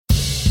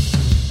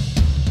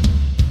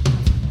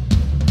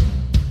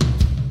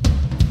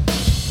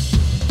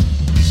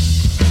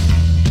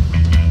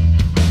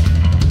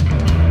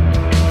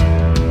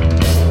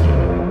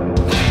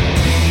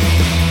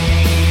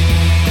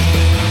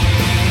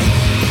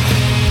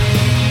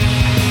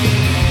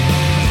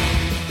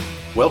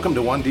Welcome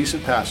to One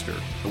Decent Pastor,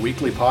 a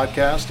weekly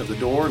podcast of The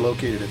Door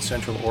located in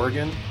Central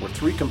Oregon, where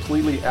three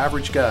completely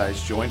average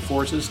guys join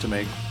forces to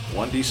make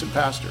one decent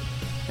pastor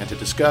and to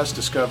discuss,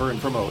 discover,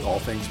 and promote all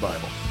things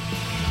Bible.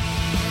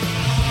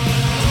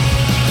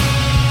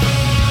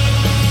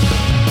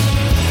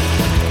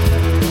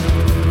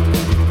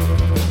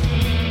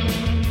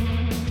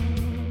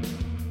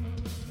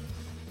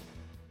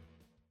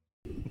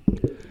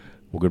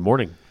 Well, good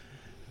morning.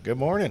 Good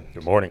morning.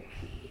 Good morning.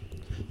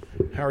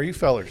 How are you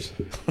fellers?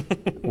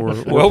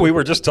 Well, we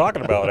were just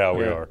talking about how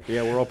we are.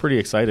 Yeah, we're all pretty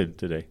excited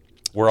today.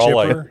 We're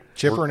all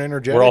chipper and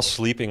energetic. We're all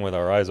sleeping with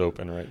our eyes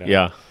open right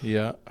now.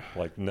 Yeah.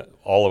 Like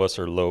all of us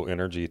are low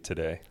energy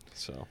today.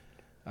 So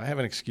I have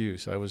an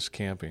excuse. I was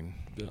camping.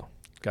 yeah.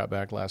 Got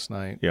back last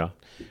night. Yeah.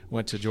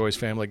 Went to Joy's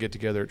family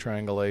get-together at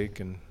Triangle Lake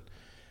and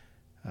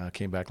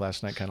came back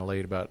last night kind of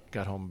late.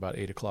 Got home about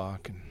 8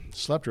 o'clock and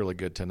slept really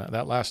good tonight.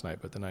 That last night,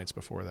 but the nights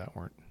before that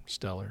weren't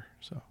stellar.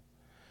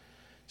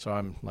 So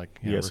I'm like,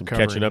 You got some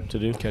catching up to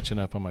do? Catching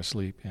up on my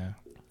sleep, yeah.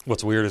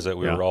 What's weird is that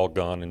we Yeah. were all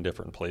gone in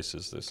different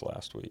places this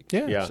last week.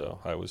 Yeah. So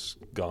I was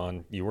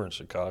gone. You were in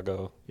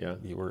Chicago. Yeah.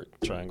 You were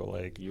at Triangle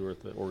Lake. You were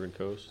at the Oregon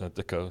coast. At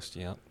the coast.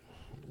 Yeah.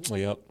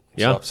 Yep.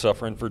 Yeah.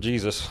 Suffering for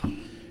Jesus.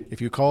 If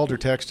you called or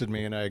texted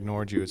me and I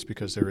ignored you, it's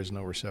because there is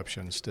no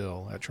reception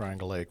still at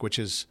Triangle Lake, which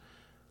is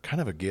kind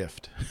of a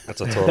gift.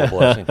 That's a total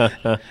blessing.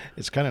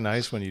 It's kind of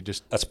nice when you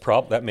just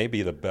That may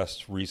be the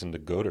best reason to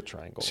go to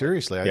Triangle Lake.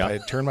 seriously. Yeah. I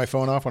turn my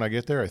phone off when I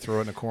get there. I throw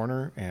it in a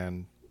corner,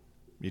 and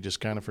you just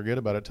kind of forget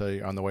about it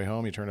till on the way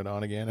home you turn it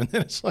on again, and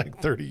then it's like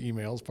 30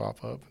 emails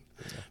pop up,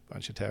 a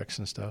bunch of texts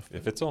and stuff.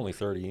 If it's only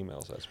 30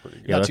 emails, that's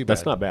pretty good. Yeah, too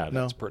that's bad. not bad.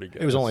 No, That's pretty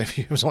good. It was only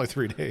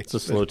 3 days. It's a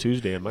slow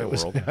Tuesday in my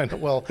world. I know,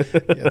 well,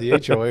 yeah,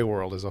 the HOA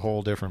world is a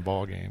whole different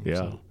ball game. Yeah.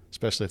 So,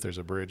 especially if there's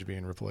a bridge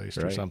being replaced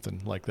or Right.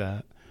 something like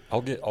that.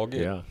 I'll get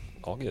Yeah.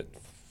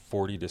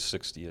 40 to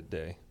 60 a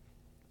day,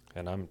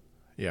 and I'm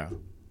Yeah.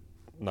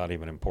 not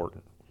even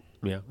important.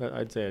 Yeah,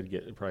 I'd say I'd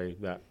get probably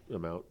that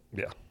amount.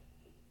 Yeah.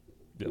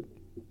 Yep.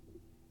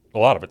 A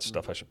lot of it's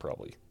stuff I should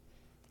probably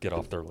get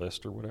off their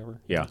list or whatever.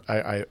 Yeah.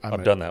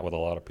 I've done that with a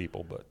lot of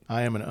people, but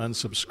I am an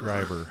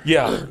unsubscriber.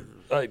 yeah,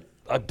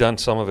 I've done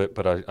some of it,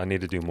 but I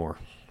need to do more.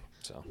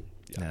 So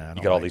yeah. Nah, I You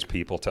don't got all like- these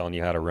people telling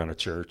you how to run a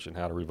church and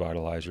how to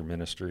revitalize your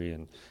ministry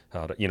and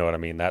how to, you know what I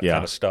mean? That Yeah.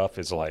 kind of stuff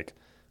is like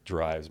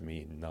drives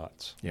me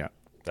nuts. Yeah.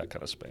 That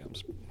kind of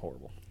spam's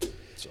horrible.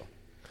 So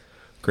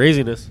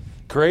Craziness.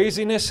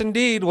 craziness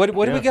indeed. What do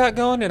we Yeah. got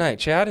going tonight,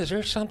 Chad? Is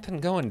there something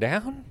going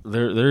down?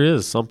 There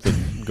is something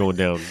going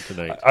down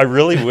tonight. I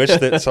really wish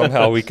that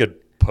somehow we could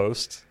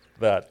post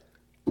that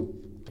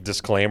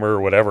disclaimer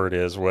or whatever it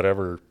is,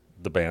 whatever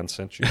the band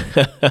sent you.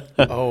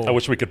 Oh, I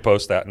wish we could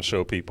post that and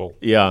show people.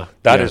 Yeah.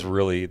 That yeah. is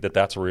really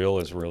that's real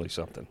is really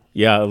something.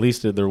 Yeah, at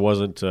least there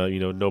wasn't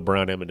no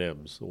brown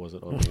M&Ms. It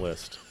wasn't on the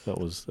list. That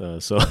was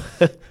so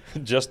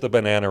Just the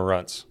banana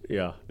runts.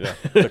 yeah. Yeah,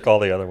 took all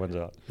the other ones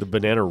out. The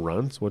banana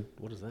runs? What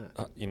is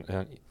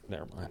that?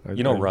 Never mind. I-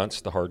 You know I-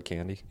 runts, the hard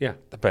candy. Yeah.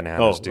 The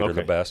bananas, Oh, dude, are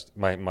the okay. best.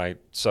 My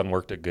son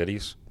worked at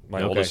Goodies. My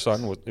Okay. oldest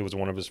son, it was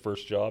one of his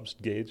first jobs,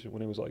 Gage,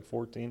 when he was like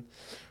 14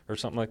 or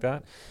something like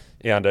that.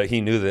 And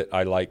he knew that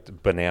I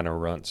liked banana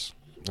runts.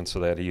 And so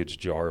they had a huge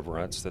jar of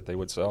runts that they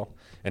would sell.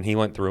 And he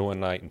went through one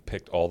night and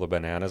picked all the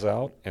bananas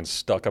out and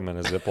stuck them in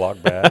a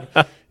Ziploc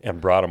bag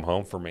and brought them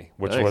home for me,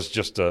 which Nice. was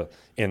just a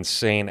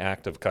insane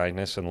act of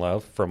kindness and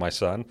love from my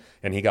son.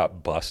 And he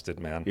got busted,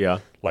 man. Yeah.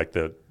 Like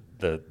the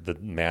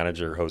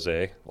manager,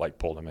 Jose, like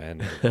pulled him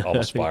in and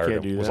almost You fired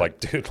can't him. do Was that. like,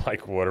 dude,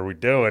 like, what are we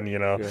doing, you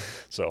know? Yeah.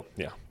 So,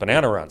 yeah,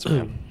 banana runs,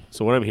 man.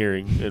 So what I'm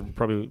hearing, and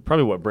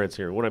probably what Brent's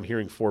hearing, what I'm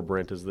hearing for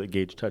Brent is that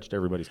Gage touched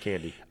everybody's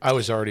candy. I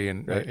was already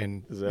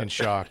in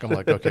shock. I'm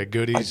like, okay, I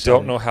Goodies.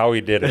 don't know how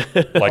he did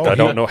it. Like, Oh, I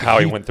don't know how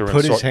he went through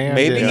put and his hand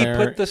Maybe in he there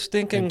put the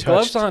stinking and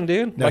gloves touched- on,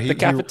 dude, No, like he- the you-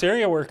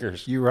 cafeteria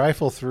workers. You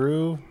rifle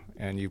through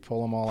and you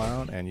pull them all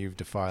out, and you've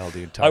defiled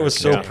the entire. I was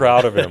so container.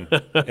 proud of him.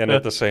 And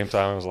at the same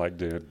time, I was like,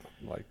 dude,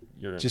 like,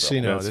 you're in Just so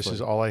you trouble. know, That's this is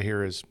funny. all I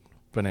hear is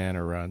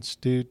banana runts.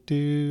 Do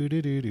do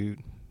do do do.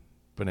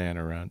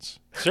 Banana runts.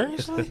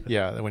 Seriously?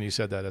 Yeah, when you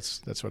said that,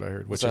 that's what I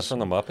heard. Was Which that is from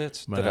the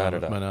Muppets? Mana,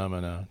 Da-da-da-da.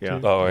 mana, Yeah.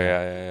 Oh,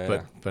 yeah.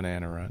 but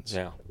banana runts.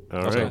 Yeah.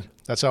 All Okay. right.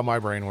 That's how my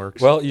brain works.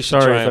 Well, you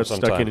should Sorry try if them that's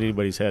stuck sometime. in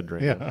anybody's head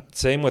right now. yeah,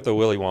 Same with the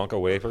Willy Wonka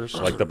wafers.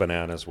 Like the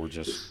bananas were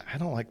just. I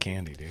don't like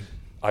candy, dude.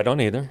 I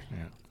don't either. Yeah.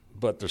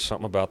 But there's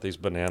something about these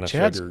banana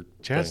Chad's sugar.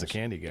 the things.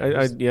 candy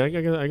guy. I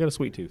got a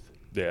sweet tooth.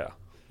 Yeah.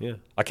 Yeah.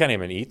 I can't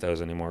even eat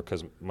those anymore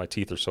because my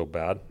teeth are so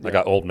bad. I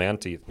got old man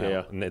teeth now,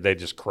 Yeah. and they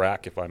just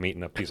crack if I'm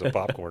eating a piece of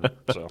popcorn.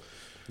 So,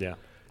 yeah,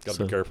 got to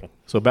So- be careful.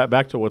 So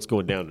back to what's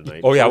going down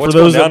tonight. Oh, yeah, So what's for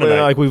those going down that,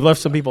 tonight? like we've left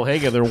some people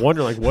hanging, they're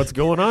wondering like what's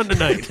going on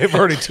tonight. They've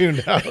already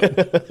tuned out.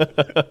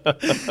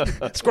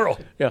 Squirrel.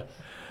 Yeah.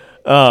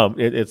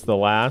 It's the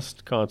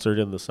last concert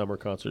in the summer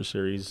concert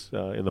series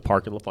in the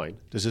park in Lafine.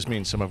 Does this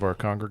mean some of our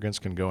congregants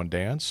can go and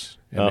dance?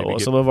 And maybe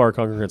Some of our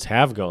congregants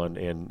have gone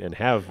and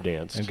have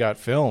danced and got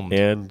filmed.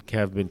 and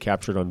have been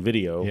captured on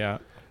video. Yeah.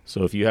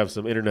 So if you have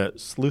some internet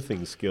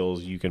sleuthing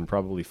skills, you can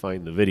probably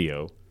find the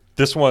video.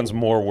 This one's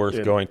more worth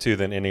Yeah. going to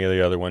than any of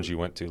the other ones you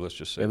went to. Let's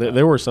just say And that.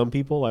 there were some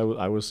people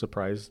I was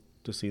surprised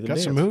to see them Got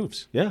dance. some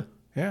moves. Yeah,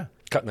 Yeah.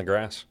 Cutting the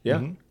grass. yeah,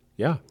 Mhm.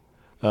 yeah.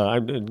 I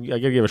got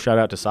to give a shout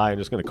out to Cy. I'm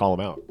just going to call him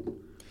out.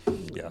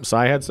 Yeah.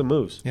 Cy had some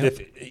moves. Yeah.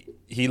 If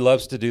he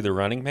loves to do the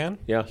running man,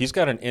 Yeah. he's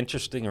got an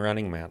interesting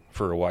running man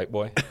for a white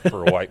boy,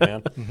 for a white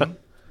man.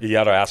 You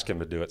got to ask him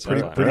to do it Pretty,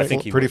 sometime. pretty, I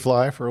think he pretty would.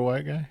 fly for a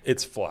white guy.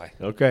 It's fly.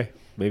 Okay,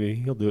 maybe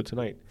he'll do it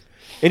tonight.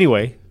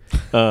 Anyway,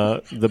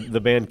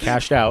 the band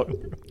Cashed Out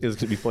is going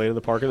to be playing in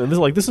the park, and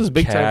this is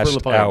big time for Cashed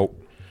Lapine. out.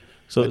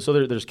 So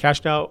there's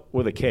Cashed Out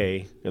with a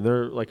K, and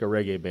they're like a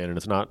reggae band, and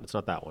it's not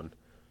that one.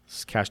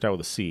 It's Cashed Out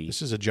with a C.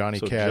 This is a Johnny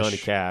So Cash, Johnny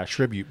Cash.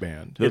 tribute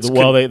band.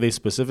 They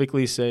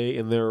specifically say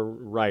in their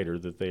rider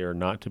that they are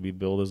not to be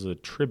billed as a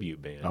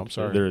tribute band. Oh, I'm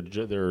sorry.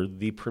 They're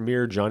the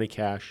premier Johnny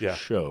Cash Yeah.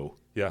 show.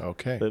 Yeah.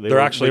 Okay. They're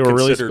actually they were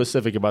really considered-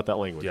 specific about that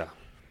language. Yeah.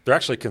 They're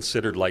actually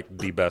considered like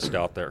the best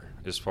out there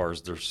as far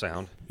as their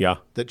sound. Yeah.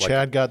 That like-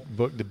 Chad got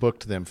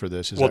booked them for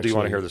this is Well, do you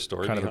wanna actually hear the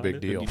story kind of a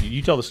behind big it? deal.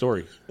 You tell the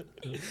story.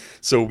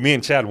 So me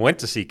and Chad went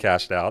to see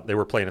Cashed Out. They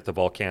were playing at the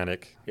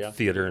Volcanic Yeah.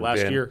 Theater in Last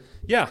Bend. year.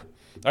 Yeah.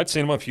 I'd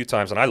seen them a few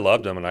times, and I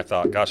loved them, and I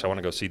thought, gosh, I want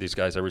to go see these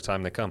guys every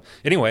time they come.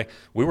 Anyway,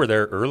 we were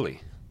there early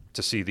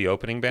to see the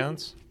opening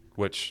bands,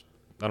 which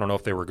I don't know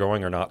if they were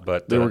going or not,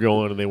 but They were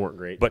going and they weren't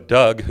great. But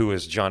Doug, who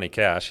is Johnny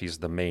Cash, he's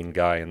the main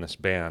guy in this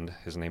band.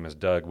 His name is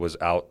Doug, was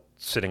out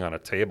sitting on a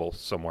table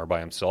somewhere by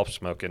himself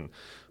smoking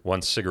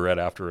one cigarette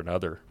after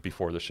another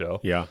before the show.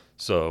 yeah.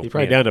 So He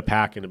probably me down and- to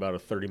pack in about a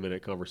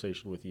 30-minute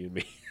conversation with you and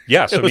me.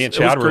 Yeah, so It was- me and it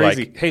was Chad were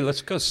crazy. like, "Hey,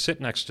 let's go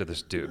sit next to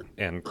this dude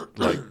and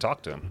like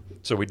talk to him."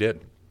 So we did,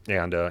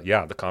 and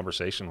the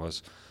conversation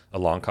was a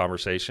long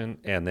conversation,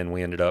 and then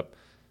we ended up,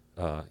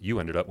 you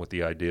ended up with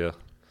the idea,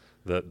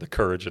 the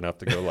courage enough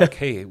to go like,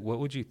 "Hey, what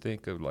would you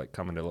think of like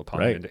coming to La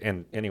Palma?" Right.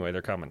 And anyway,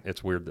 they're coming.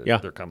 It's weird that Yeah.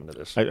 they're coming to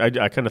this. I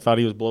kind of thought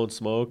he was blowing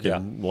smoke,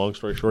 and long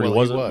story short, Well, he he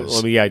wasn't. was.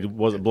 I mean, yeah, he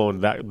wasn't blowing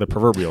the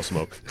proverbial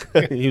smoke.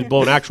 He was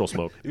blowing actual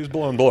smoke. He was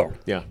blowing blow.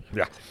 Yeah.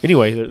 Yeah.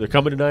 Anyway, they're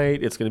coming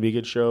tonight. It's going to be a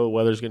good show.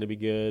 Weather's going to be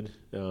good.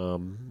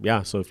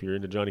 So if you're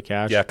into Johnny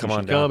Cash, Yeah, you come should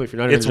on down. come. If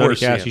you're not It's into Johnny worth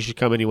Cash, seeing. you should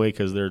come anyway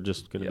because they're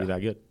just going to Yeah. be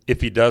that good.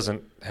 If he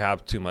doesn't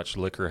have too much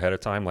liquor ahead of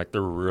time, like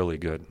they're really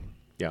good.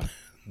 Yeah.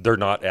 They're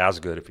not as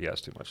good if he has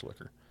too much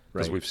liquor,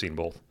 because Right. we've seen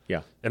both,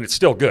 Yeah. and it's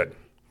still good,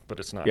 but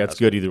it's not. Yeah, it's as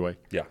good either way.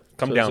 Yeah,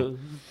 come So- down.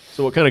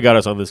 So what kind of got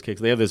us on this kick?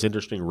 They have this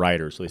interesting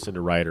rider, so they send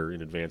a rider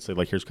in advance. They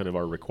here's kind of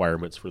our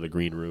requirements for the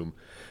green room,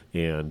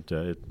 and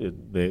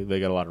they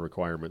got a lot of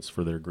requirements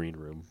for their green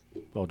room.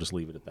 I'll just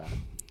leave it at that.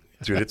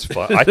 Dude, it's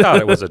fun. I thought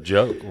it was a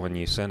joke when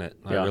you sent it.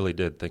 I Yeah. really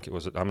did think it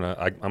was. I'm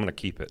gonna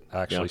keep it.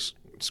 I actually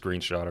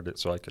screenshotted it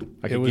so I can.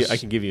 I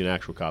can give you an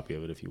actual copy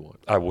of it if you want.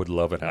 I would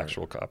love an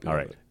actual copy. All of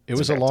right. it. It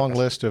was a long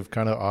list of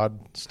kind of odd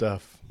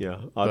stuff. Yeah,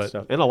 But-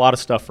 stuff and a lot of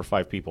stuff for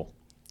 5 people.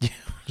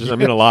 I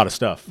mean, a lot of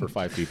stuff for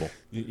 5 people.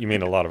 You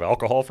mean a lot of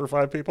alcohol for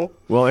 5 people?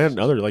 Well, and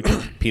other like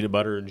peanut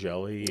butter and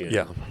jelly, and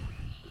Yeah.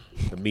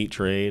 a meat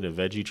tray and a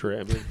veggie tray.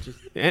 I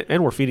mean,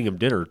 and we're feeding them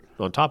dinner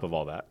on top of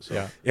all that. So.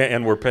 Yeah. Yeah,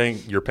 and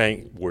you're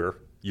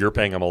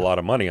paying them a lot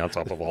of money on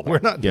top of all that. We're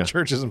not. Yeah. The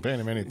church isn't paying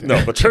him anything.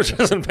 No, but church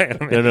isn't paying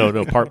them.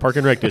 No. Park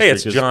and Rec District Hey,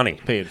 it's is Johnny.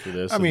 paying for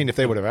this. I mean, if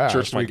they would have asked,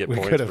 Church might get we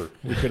points could have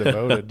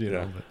voted. You Yeah,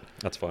 know, but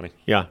that's funny.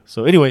 yeah.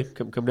 So anyway,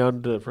 come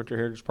down to Frontier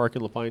Heritage Park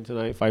in Lapine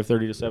tonight,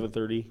 5:30 to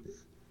 7:30.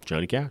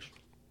 Johnny Cash.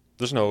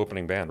 There's no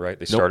opening band, right?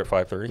 They start at They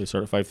 5:30.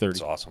 start at 5:30.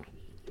 That's awesome.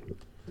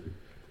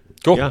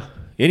 Cool. Yeah.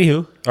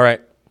 Anywho, All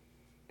right,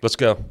 let's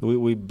go.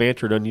 we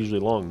bantered unusually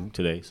long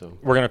today. So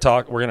We're gonna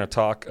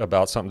talk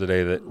about something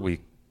today that we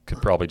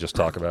could probably just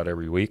talk about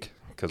every week.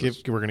 Because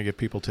we're going to give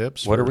people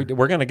tips. what are we?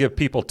 We're gonna give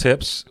people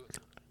tips.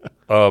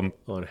 on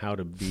how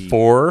to be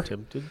For-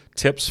 tempted.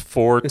 Tips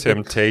for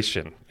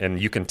temptation,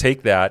 and you can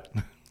take that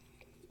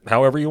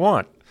however you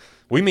want.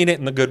 We mean it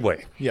in the good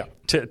way. Yeah.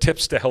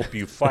 Tips to help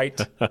you fight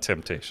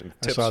temptation.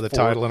 I Tips saw the for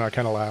title and I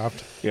kind of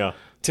laughed. Yeah.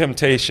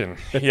 Temptation,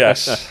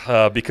 yes,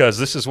 because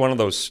this is one of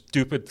those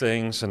stupid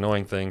things,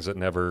 annoying things that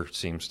never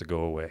seems to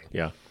go away.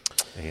 Yeah.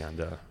 And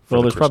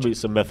Well, there's probably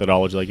some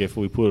methodology. Like if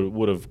we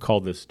would have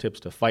called this tips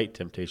to fight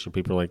temptation,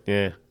 people are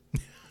like,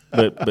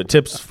 but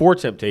tips for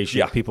temptation,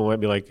 Yeah. people might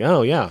be like,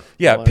 oh yeah,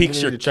 Yeah, well, piques I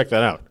need your- to check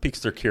that out. piques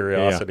their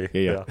curiosity.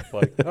 Yeah.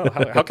 Like, oh,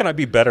 how can I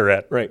be better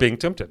at Right. being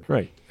tempted?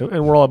 Right,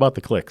 and we're all about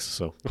the clicks.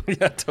 So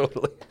Yeah,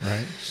 totally.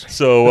 Right.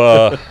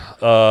 So,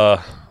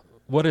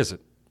 what is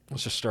it?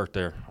 Let's just start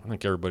there. I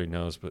think everybody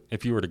knows, but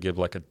if you were to give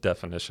like a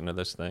definition of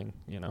this thing,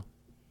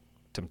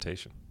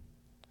 temptation.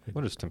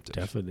 What is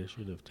temptation?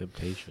 definition of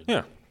temptation.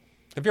 Yeah.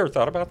 Have you ever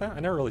thought about that? I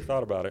never really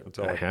thought about it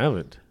until I I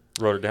haven't.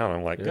 wrote it down.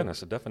 I'm like, Yeah.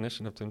 goodness, a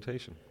definition of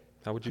temptation.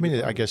 How would you? I mean,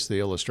 define I it? guess the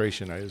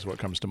illustration is what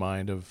comes to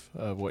mind of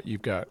what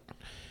you've got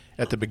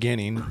at the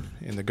beginning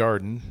in the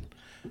garden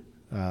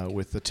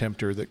with the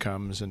tempter that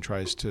comes and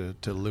tries to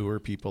lure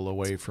people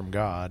away from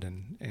God,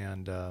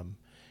 and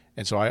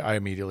so I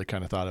immediately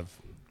kind of thought of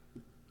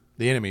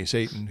the enemy,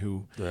 Satan,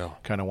 who Yeah.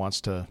 kind of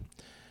wants to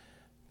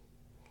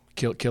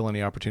kill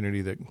any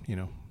opportunity that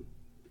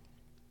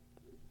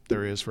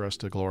there is for us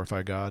to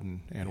glorify God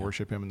and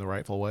worship Him in the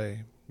rightful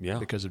way. Yeah.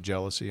 because of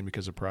jealousy and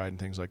because of pride and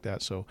things like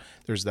that. So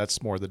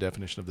that's more the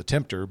definition of the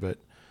tempter, but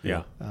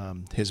Yeah.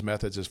 his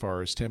methods as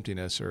far as tempting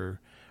us are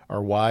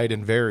wide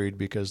and varied,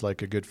 because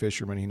like a good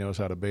fisherman, he knows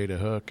how to bait a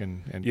hook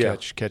and Yeah.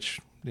 catch,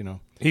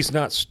 He's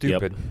not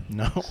stupid.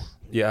 no.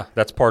 Yeah,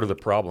 that's part of the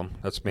problem.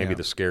 That's maybe Yeah.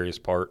 the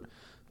scariest part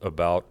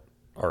about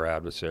our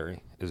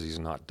adversary is he's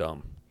not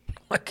dumb.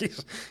 Like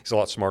he's a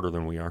lot smarter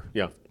than we are.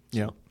 Yeah.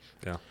 Yeah.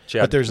 Yeah.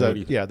 Chad, But there's what that, do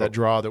you- yeah, that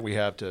draw that we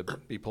have to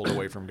be pulled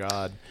away from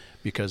God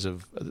because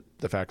of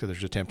the fact that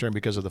there's a tempter and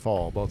because of the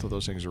fall. Both of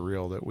those things are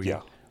real, that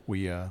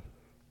Yeah.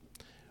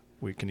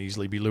 we can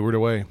easily be lured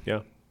away.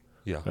 Yeah.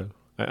 Yeah.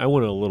 I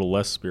went a little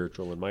less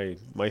spiritual in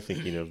my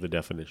thinking of the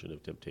definition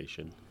of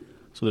temptation.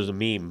 So there's a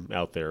meme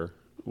out there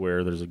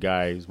where there's a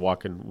guy who's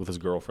walking with his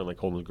girlfriend, like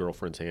holding his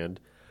girlfriend's hand,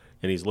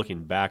 and he's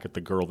looking back at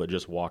the girl that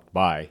just walked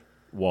by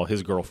while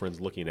his girlfriend's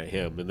looking at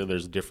him. And then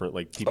there's different,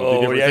 like, people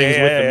do different things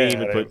with the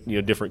meme and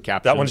put different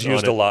captions. That one's on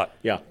used it. a lot.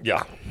 Yeah.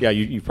 Yeah. Yeah,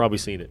 you've probably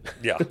seen it.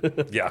 Yeah.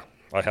 Yeah.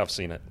 I have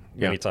seen it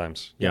many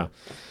times. Yeah.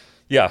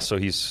 Yeah. So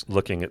he's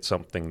looking at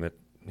something that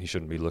he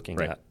shouldn't be looking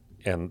Right. at.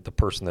 And the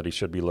person that he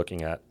should be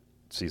looking at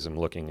sees him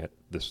looking at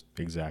this.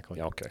 Exactly.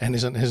 Yeah, okay. And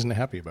isn't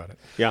happy about it.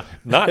 Yeah.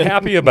 Not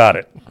happy about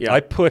it. Yeah.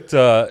 I put,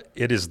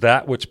 it is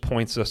that which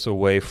points us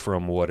away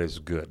from what is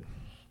good.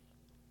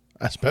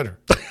 That's better.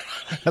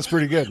 That's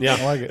pretty good. Yeah.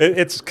 I like it.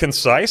 It's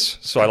concise,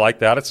 so I like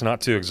that. It's not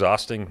too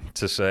exhausting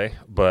to say,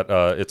 but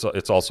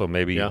it's also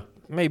maybe Yeah.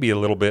 a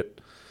little bit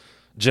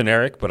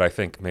generic. But I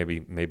think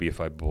maybe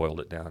if I boiled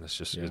it down, it's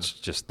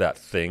just that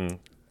thing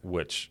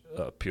which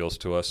appeals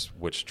to us,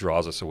 which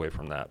draws us away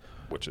from that,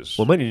 which is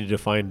Well, might need to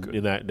define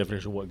in that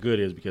definition what good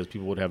is, because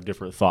people would have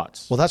different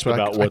thoughts. Well, that's what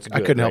about what's I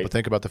good, couldn't help right? but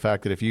think about the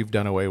fact that if you've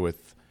done away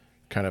with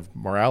kind of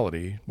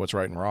morality, what's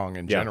right and wrong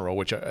in Yeah. general,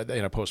 which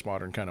in a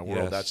postmodern kind of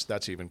world, Yes.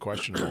 that's even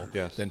questionable.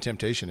 Yes. Then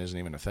temptation isn't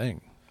even a thing.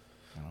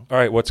 all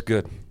right. What's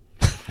good?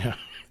 Yeah.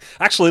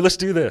 Actually, let's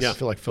do this. Yeah, I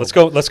feel like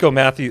Let's go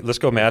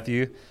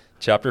Matthew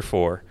chapter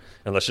 4,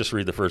 and let's just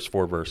read the first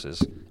 4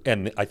 verses.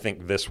 And I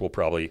think this will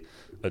probably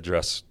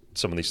address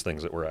some of these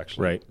things that we're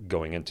actually Right.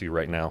 going into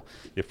right now.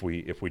 If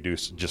we do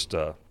just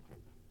an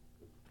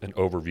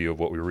overview of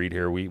what we read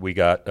here, we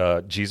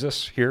got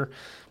Jesus here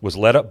was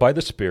led up by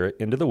the Spirit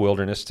into the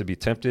wilderness to be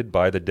tempted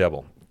by the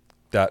devil.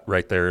 That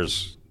right there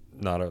is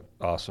not a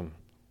awesome.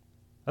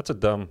 That's a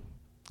dumb.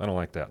 I don't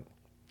like that.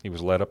 He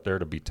was led up there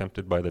to be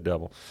tempted by the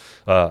devil.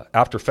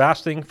 After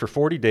fasting for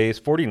 40 days,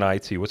 40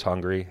 nights, he was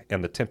hungry,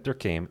 and the tempter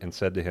came and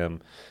said to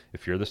him,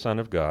 "If you're the Son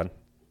of God,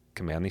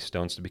 command these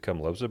stones to become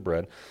loaves of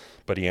bread."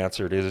 But he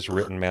answered, "It is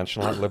written, man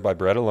shall not live by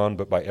bread alone,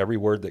 but by every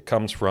word that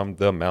comes from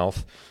the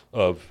mouth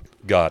of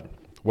God."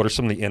 What are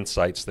some of the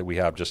insights that we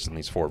have just in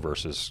these 4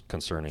 verses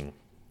concerning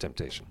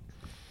temptation?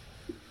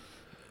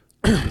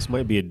 This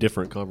might be a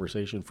different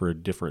conversation for a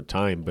different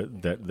time,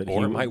 but that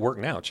Or it might work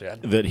now,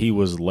 Chad. that he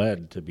was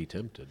led to be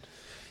tempted.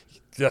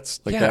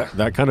 That's Like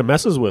that kind of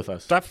messes with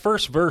us. That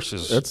first verse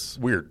is That's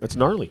weird. That's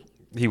gnarly.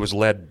 He was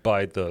led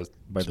by the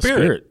By the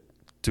Spirit.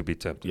 to be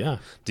tempted. Yeah.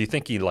 Do you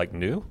think he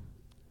knew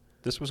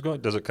this was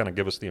going? Does it kind of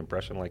give us the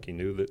impression like he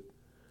knew that,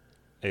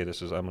 hey, I'm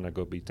going to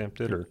go be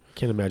tempted? Or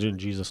Can't imagine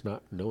Jesus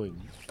not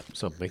knowing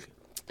something.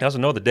 he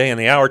doesn't know the day and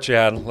the hour,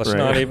 Chad. Let's Right.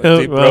 not even.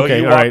 Oh, Bro, okay,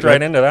 you all walked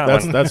right into that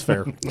that's, one. That's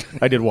fair.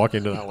 I did walk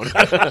into that one.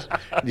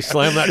 You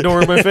slammed that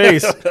door in my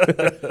face.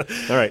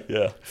 All right.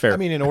 Yeah. Fair. I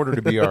mean, in order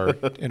to be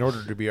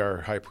our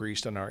high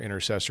priest and our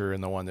intercessor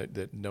and the one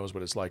that knows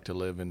what it's like to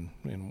live in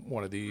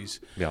one of these,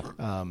 Yeah.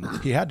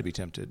 he had to be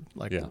tempted,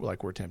 like Yeah.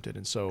 we're tempted,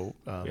 and so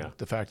Yeah.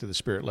 the fact that the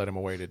Spirit led him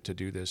away to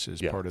do this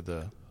is Yeah. part of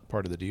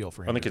the deal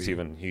for him. I think to it's be-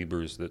 even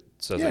Hebrews that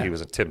says Yeah. that he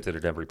was tempted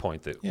at every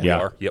point that we Yeah.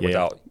 are, yet Yeah.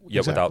 without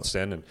Exactly.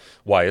 sin. And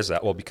why is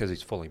that? Well, because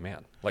he's fully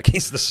man. Like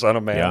he's the Son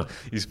of Man. Yeah.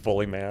 He's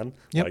fully man.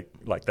 Yep.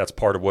 Like that's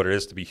part of what it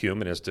is to be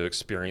human, is to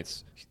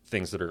experience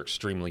things that are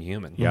extremely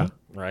human. Yeah.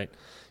 Right.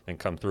 And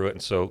come through it.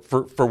 And so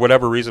for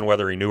whatever reason,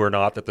 whether he knew or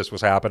not that this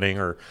was happening,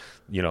 or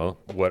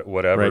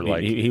whatever, right.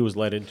 like He was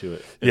led into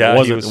it. Yeah,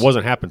 It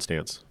wasn't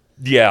happenstance.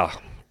 yeah.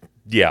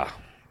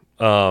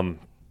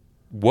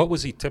 What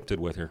was he tempted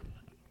with here?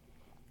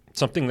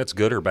 Something that's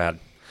good or bad?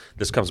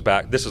 This comes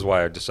back. This is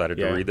why I decided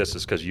to Yeah. read this,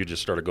 is because you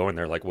just started going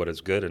there, like what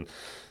is good, and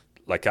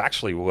like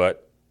actually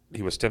what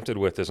he was tempted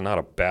with is not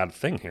a bad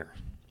thing here,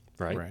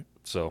 right? Right.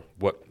 So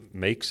what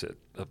makes it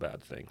a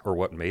bad thing, or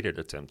what made it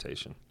a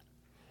temptation?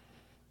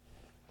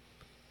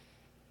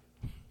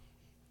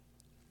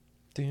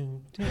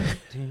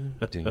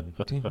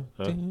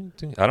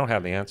 I don't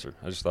have the answer.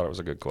 I just thought it was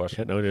a good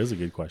question. Yeah, no, it is a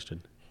good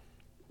question.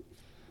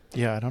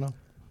 Yeah, I don't know.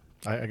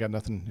 I got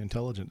nothing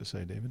intelligent to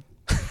say, David.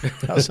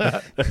 How's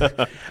that?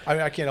 I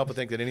mean, I can't help but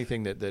think that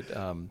anything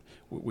that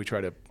we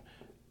try to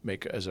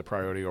make as a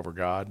priority over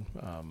God,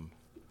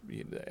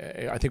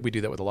 I think we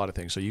do that with a lot of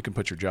things. So you can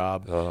put your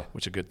job,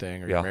 which is a good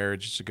thing, or Yeah. your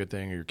marriage, which is a good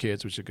thing, or your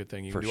kids, which is a good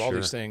thing. You can For do all sure.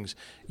 these things.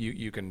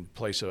 You can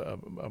place a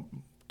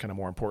kind of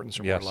more importance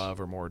or Yes. more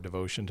love or more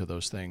devotion to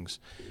those things,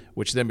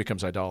 which then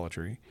becomes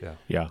idolatry. Yeah.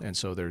 Yeah. And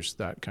so there's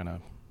that kind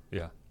of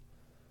Yeah.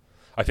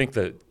 I think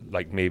that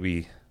like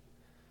maybe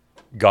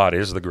God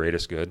is the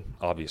greatest good,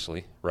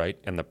 obviously, right?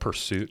 And the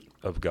pursuit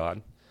of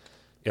God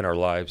in our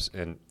lives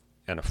and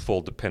a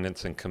full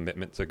dependence and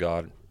commitment to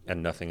God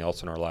and nothing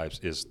else in our lives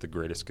is the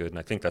greatest good. And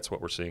I think that's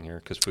what we're seeing here,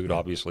 because food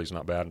obviously is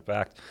not bad. In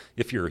fact,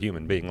 if you're a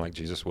human being like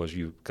Jesus was,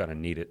 you kind of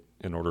need it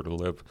in order to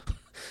live.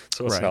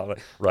 So it's not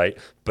right.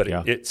 But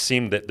it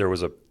seemed that there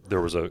was a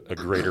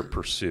greater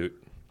pursuit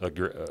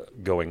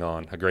going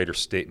on, a greater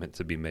statement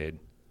to be made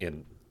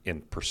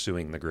in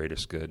pursuing the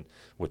greatest good,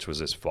 which was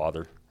his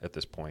Father at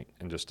this point,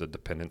 and just a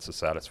dependence of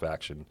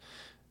satisfaction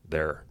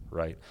there,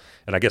 right?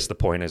 And I guess the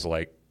point is,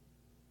 like,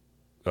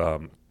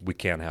 we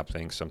can have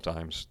things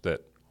sometimes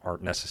that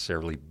aren't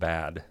necessarily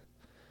bad,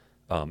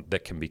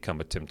 that can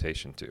become a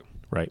temptation too.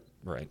 Right.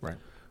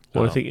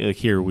 Well, I think like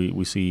here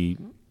we see,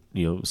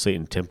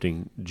 Satan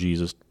tempting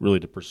Jesus really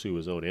to pursue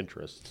his own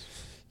interests.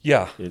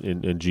 Yeah.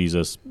 And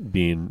Jesus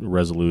being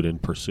resolute in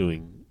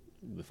pursuing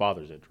the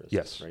Father's interests.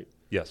 Yes. Right.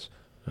 Yes.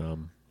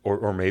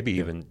 Or maybe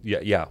even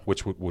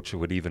which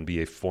would even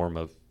be a form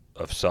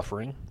of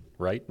suffering,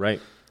 right?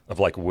 Right. Of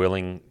like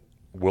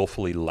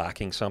willfully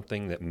lacking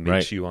something that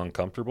makes you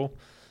uncomfortable.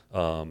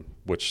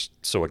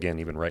 So again,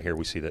 even right here,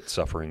 we see that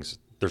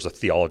there's a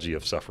theology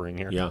of suffering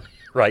here. Yeah.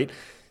 Right?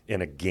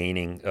 And a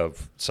gaining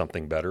of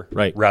something better.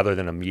 Right. Rather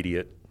than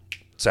immediate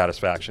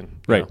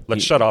satisfaction. Right.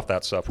 Let's shut off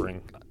that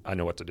suffering. I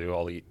know what to do.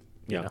 I'll eat.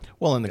 Yeah.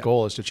 Well, and the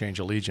goal is to change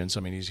allegiance.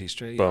 I mean, he's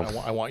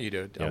I want you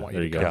to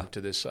go. come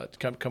to this.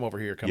 Come over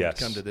here. Come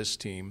to this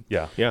team.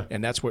 Yeah. Yeah.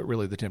 And that's what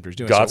really the tempter's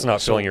doing. God's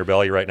not filling your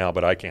belly right now,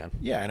 but I can.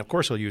 Yeah, and of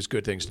course he'll use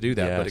good things to do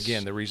that. But Yes.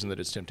 again, the reason that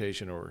it's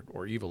temptation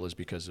or evil is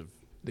because of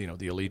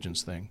the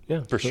allegiance thing.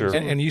 Yeah. For sure.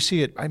 And you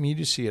see it. I mean, you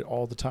just see it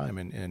all the time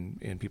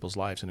in people's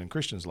lives and in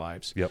Christians'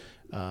 lives. Yep.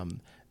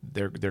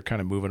 They're kind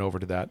of moving over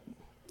to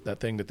that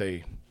thing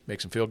that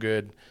makes them feel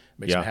good,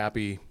 makes them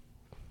happy.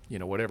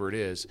 Whatever it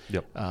is.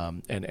 Yep.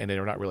 And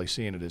they're not really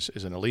seeing it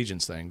as an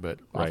allegiance thing, but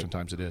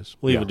oftentimes it is.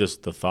 Well, even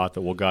just the thought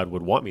that, God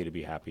would want me to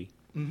be happy,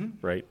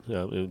 right?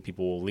 And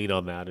people will lean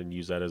on that and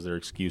use that as their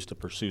excuse to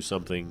pursue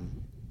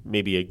something,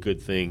 maybe a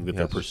good thing that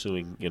they're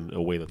pursuing in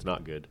a way that's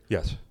not good.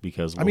 Yes.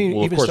 Because, I mean,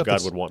 of even course, stuff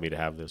God would want me to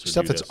have this. Or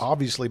Stuff do that's this.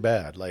 obviously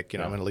bad, like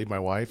I'm going to leave my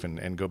wife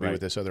and go be Right.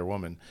 with this other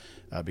woman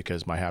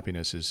because my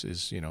happiness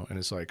is and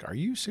it's like, are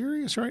you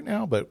serious right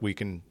now? But we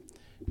can,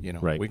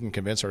 we can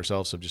convince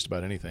ourselves of just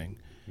about anything.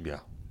 Yeah.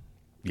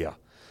 Yeah.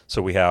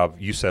 So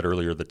you said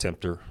earlier, the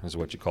tempter is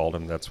what you called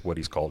him. That's what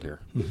he's called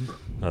here.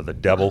 The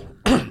devil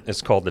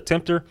is called the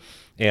tempter.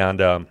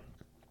 And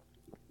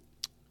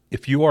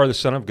if you are the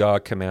Son of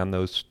God, command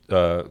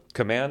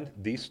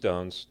these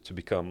stones to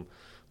become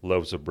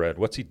loaves of bread.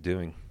 What's he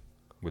doing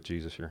with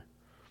Jesus here?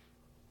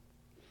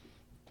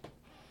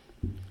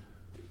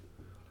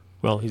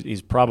 Well,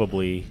 he's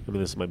probably,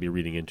 this might be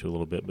reading into a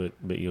little bit, but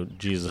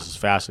Jesus is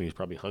fasting. He's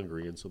probably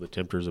hungry. And so the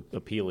tempter's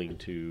appealing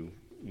to,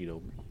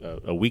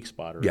 a weak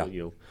spot or,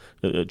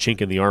 a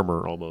chink in the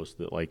armor almost,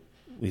 that like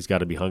he's got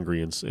to be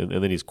hungry. And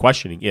then he's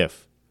questioning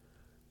if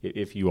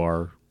you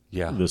are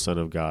the Son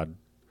of God.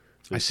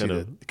 I see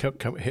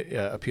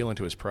that appealing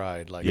to his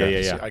pride. Like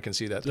I can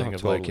see that thing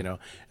of totally. like,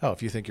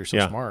 if you think you're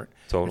so smart,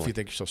 Totally. if you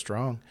think you're so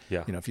strong,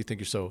 if you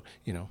think you're so,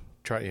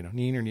 try,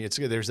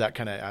 there's that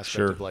kind of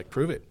aspect of like,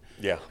 prove it.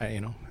 Yeah.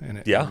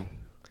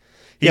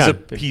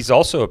 He's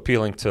also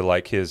appealing to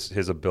like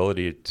his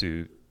ability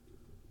to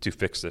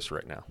fix this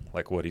right now,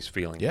 like what he's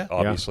feeling. Yeah.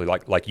 Obviously,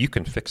 like you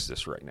can fix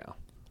this right now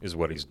is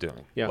what he's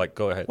doing. Yeah. Like,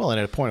 go ahead. Well, and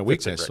at a point of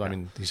Fix it weakness, right I now.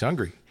 mean, he's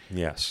hungry.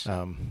 Yes.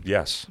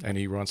 Yes. And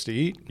he wants to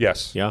eat.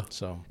 Yes. Yeah.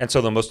 So. And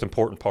so the most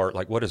important part,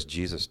 like, what does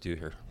Jesus do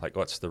here? Like,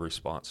 what's the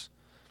response?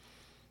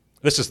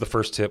 This is the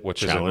first tip,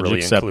 which Challenge isn't really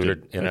accepted.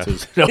 included in it.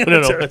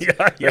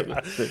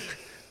 No.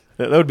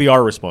 That would be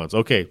our response.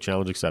 Okay,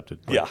 challenge accepted.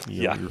 Yeah,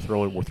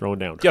 We're throwing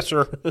down. Yes,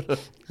 sir.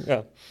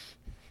 Yeah.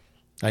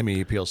 I mean,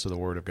 he appeals to the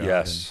word of God.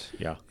 Yes.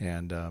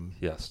 And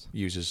Yes.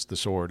 uses the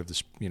sword of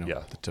this,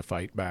 to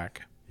fight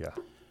back. Yeah.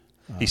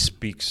 He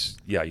speaks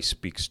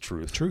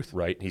truth. Truth.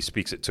 Right? He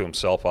speaks it to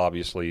himself,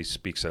 obviously. He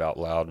speaks it out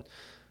loud.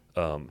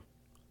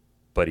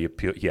 But he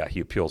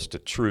appeals to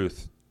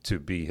truth to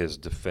be his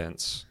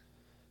defense,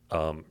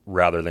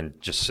 rather than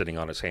just sitting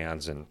on his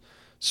hands and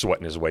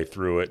sweating his way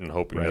through it and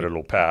hoping that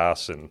it'll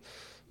pass and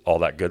all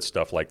that good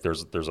stuff. Like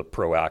there's a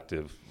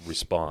proactive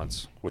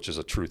response, which is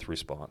a truth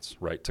response,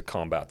 right, to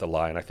combat the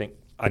lie. And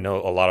I know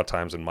a lot of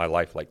times in my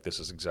life, like this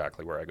is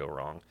exactly where I go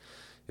wrong,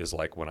 is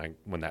like when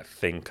that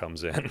thing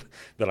comes in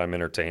that I'm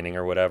entertaining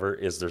or whatever,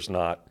 is there's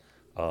not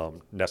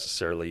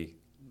necessarily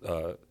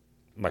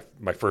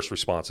my first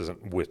response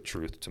isn't with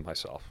truth to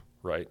myself,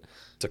 right,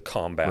 to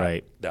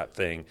combat that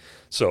thing.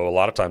 So a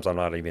lot of times I'm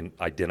not even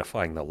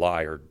identifying the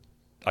lie or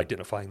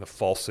identifying the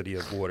falsity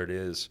of what it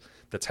is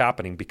that's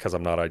happening, because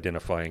I'm not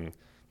identifying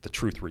the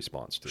truth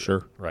response to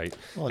it. Right.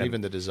 Well, and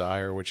even the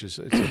desire, which it's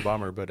a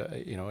bummer, but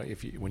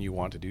when you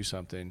want to do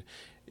something,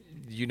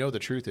 the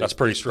truth is that's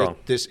pretty strong.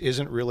 This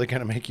isn't really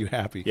going to make you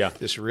happy. Yeah.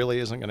 This really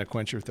isn't going to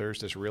quench your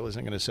thirst. This really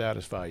isn't going to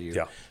satisfy you.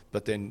 Yeah.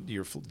 But then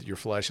your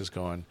flesh is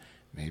going,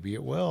 maybe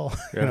it will.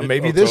 Yeah.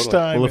 Maybe Oh, this totally.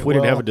 time. Well, if it we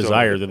didn't have a will.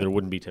 desire, then there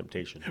wouldn't be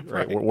temptation.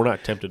 Right? Right. We're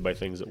not tempted by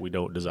things that we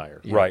don't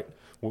desire. Right.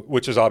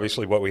 Which is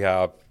obviously what we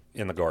have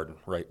in the garden,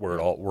 right? Where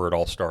it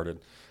all started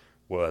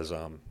was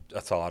a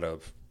thought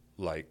of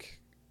like,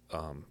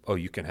 oh,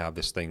 you can have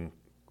this thing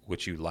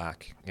which you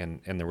lack,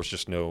 and there was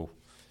just no.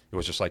 It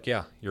was just like,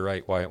 yeah, you're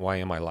right. Why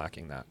am I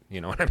lacking that?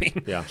 You know what I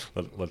mean? Yeah.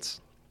 Let's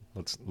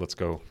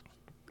go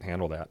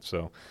handle that.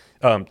 So,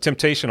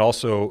 temptation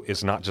also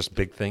is not just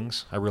big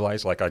things. I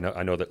realize, like I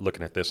know that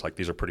looking at this, like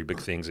these are pretty big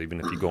things. Even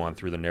if you go on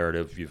through the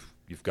narrative,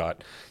 you've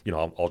got, you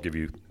know, I'll give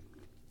you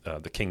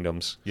the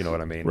kingdoms. You know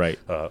what I mean? Right.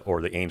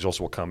 Or the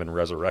angels will come and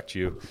resurrect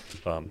you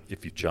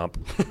if you jump.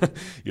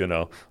 You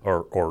know,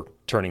 or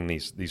turning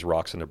these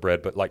rocks into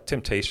bread. But like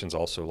temptation's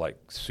also like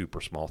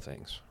super small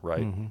things,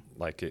 right? Mm-hmm.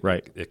 Like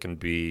Right. it can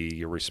be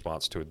your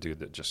response to a dude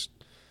that just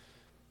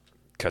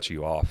cuts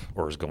you off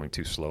or is going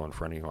too slow in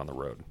front of you on the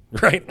road,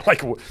 right?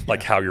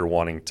 Like how you're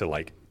wanting to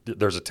like.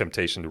 There's a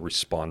temptation to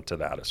respond to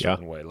that a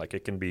certain way. Like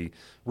it can be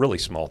really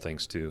small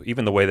things too.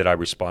 Even the way that I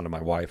respond to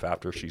my wife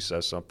after she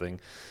says something,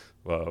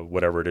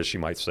 whatever it is she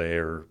might say,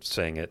 or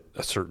saying it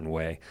a certain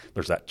way.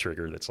 There's that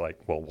trigger that's like,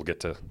 well, we'll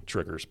get to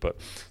triggers, but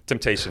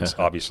temptations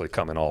obviously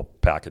come in all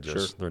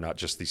packages. Sure. They're not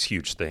just these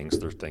huge things.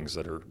 They're things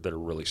that are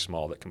really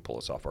small that can pull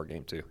us off our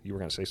game too. You were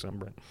going to say something,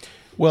 Brent?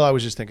 Well, I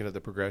was just thinking of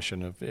the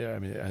progression of. I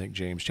mean, I think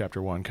James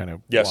chapter 1 kind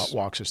of Yes.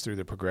 walks us through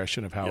the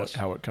progression of how Yes.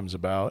 how it comes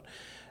about,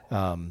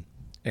 and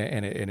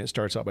it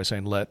starts out by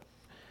saying, "Let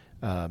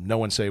no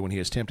one say when he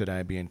is tempted, I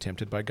am being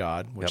tempted by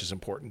God," which Yep. is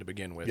important to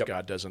begin with. Yep.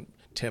 God doesn't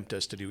tempt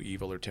us to do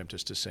evil or tempt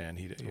us to sin.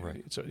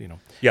 Right. So, you know.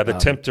 Yeah, the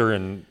tempter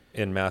in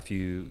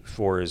Matthew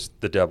 4 is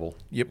the devil.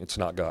 Yep. It's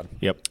not God.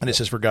 Yep. And it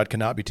says, "For God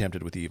cannot be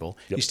tempted with evil."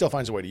 Yep. He still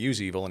finds a way to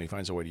use evil, and he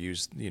finds a way to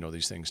use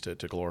these things to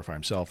glorify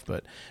himself.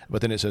 But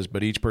then it says,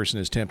 "But each person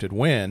is tempted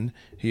when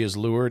he is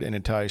lured and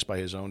enticed by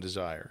his own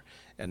desire,"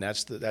 and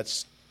that's the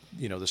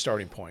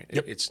starting point.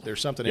 Yep.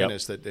 There's something Yep. in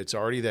us that it's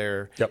already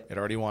there. Yep. It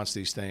already wants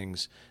these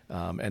things,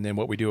 and then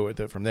what we do with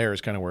it from there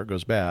is kind of where it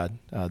goes bad.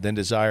 Then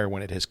desire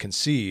when it has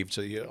conceived.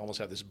 So you almost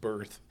have this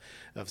birth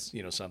of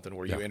something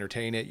where you Yeah.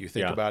 entertain it, you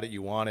think Yeah. about it,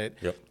 you want it.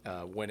 Yep.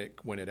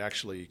 When it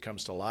actually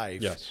comes to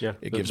life, Yes. Yeah.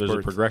 it gives There's birth.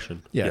 a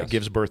progression. Yeah, Yes. it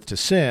gives birth to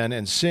sin,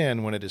 and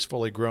sin, when it is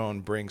fully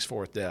grown, brings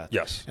forth death.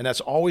 Yes. And that's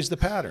always the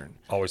pattern.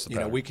 Always the You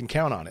know, pattern. we can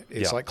count on it.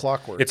 It's Yeah. like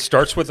clockwork. It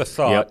starts with a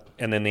thought, Yep.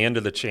 and then the end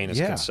of the chain is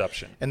Yeah.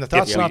 conception. And the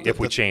thought's not if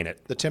we chain it.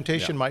 The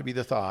temptation Yeah. might be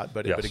the thought,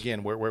 but Yes.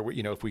 again, where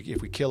if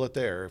we kill it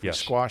there, if Yes.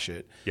 we squash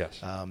it,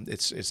 Yes.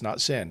 it's not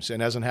sin.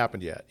 Sin hasn't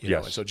happened yet. You Yes.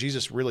 know? And so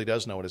Jesus really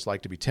does know what it's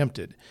like to be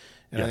tempted,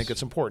 and I Yes. think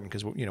it's important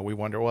because we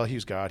wonder, well,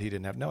 he's God, he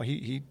didn't have. No,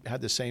 he had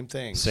the same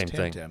thing. Same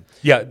tempt thing. him.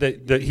 Yeah,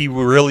 he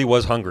really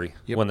was hungry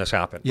Yep. when this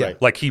happened. Yeah.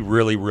 Right. Like he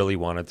really, really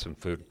wanted some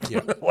food.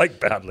 Yeah. Like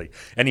badly.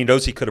 And he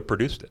knows he could have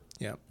produced it.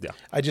 Yeah. Yeah.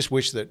 I just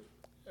wish that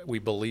we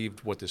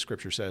believed what the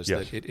scripture says,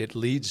 Yes. that it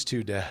leads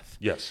to death.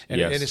 Yes. And,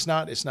 Yes. and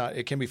it's not,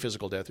 it can be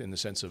physical death in the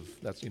sense of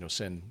that's,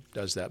 sin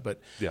does that, but,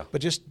 Yeah.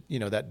 but just,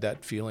 that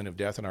feeling of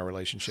death in our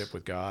relationship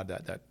with God,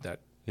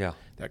 Yeah.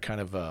 that kind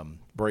of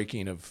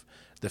breaking of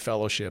the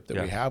fellowship that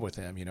we Yes. have with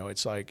him,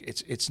 it's like,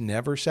 it's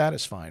never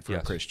satisfying for a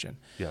Yes. Christian.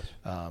 Yes.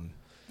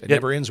 It Yeah.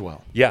 never ends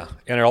well. Yeah.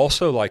 And it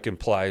also like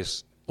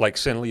implies like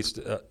sin leads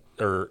to,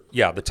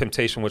 the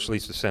temptation which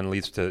leads to sin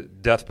leads to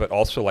death, but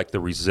also like the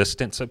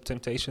resistance of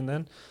temptation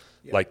then,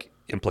 like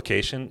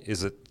implication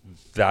is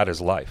that is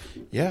life.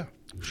 Yeah.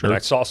 Sure. And I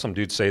saw some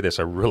dude say this.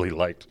 I really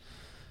liked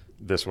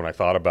this when I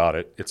thought about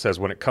it. It says,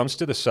 when it comes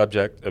to the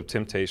subject of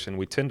temptation,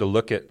 we tend to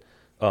look at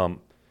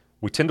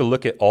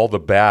all the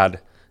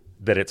bad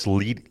that it's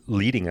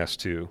leading us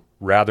to,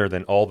 rather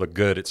than all the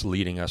good it's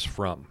leading us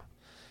from.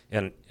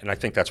 And I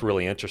think that's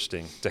really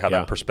interesting to have Yeah.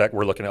 that perspective.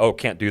 We're looking at,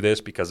 can't do this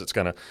because it's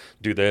going to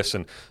do this,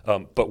 and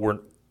but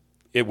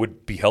it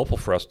would be helpful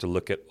for us to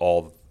look at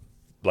all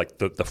like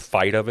the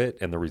fight of it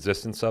and the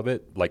resistance of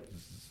it, like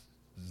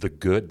the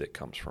good that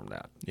comes from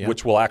that, Yeah.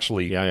 which will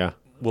actually Yeah.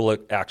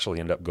 actually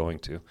end up going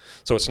to.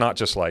 So it's not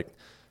just like,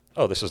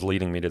 this is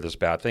leading me to this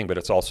bad thing, but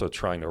it's also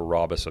trying to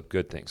rob us of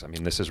good things. I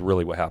mean, this is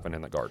really what happened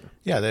in the garden.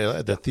 Yeah,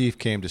 the thief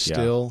came to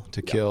steal,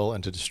 to kill,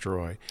 and to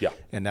destroy. Yeah.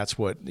 And that's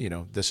what,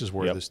 this is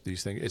where Yep.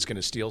 these things, it's going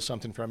to steal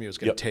something from you. It's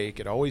going to Yep. take,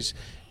 it always,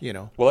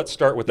 Well, let's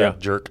start with that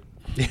jerk.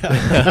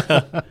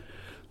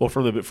 Well,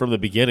 from the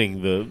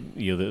beginning,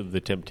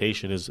 the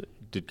temptation is,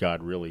 did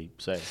God really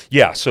say?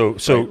 Yeah. So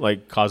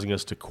like causing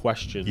us to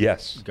question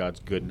Yes. God's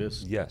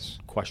goodness. yes.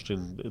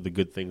 Question the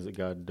good things that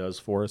God does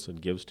for us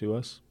and gives to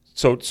us.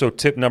 So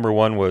tip number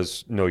 1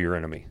 was know your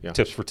enemy. Yeah.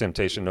 Tips for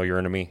temptation: know your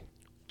enemy.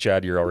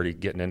 Chad, you're already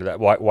getting into that.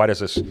 Why does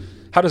this?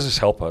 How does this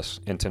help us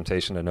in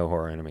temptation to know who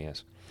our enemy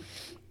is?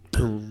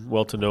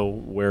 Well, to know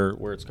where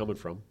it's coming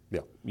from.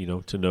 Yeah.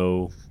 To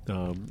know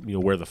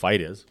where the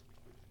fight is.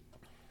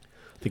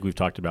 I think we've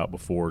talked about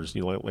before. Just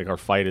like our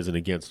fight isn't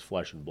against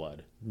flesh and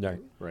blood. Right.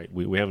 Right.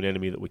 We have an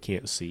enemy that we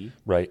can't see,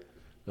 Right.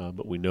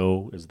 but we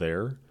know is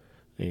there,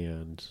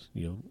 and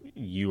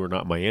you are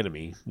not my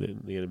enemy.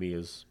 The enemy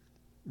is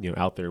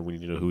out there. We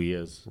need to know who he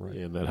is,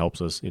 and that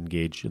helps us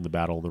engage in the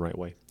battle in the right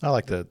way. I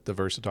like the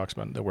verse that talks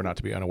about that we're not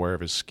to be unaware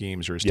of his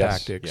schemes or his Yes.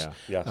 tactics,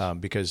 Yeah. Yes.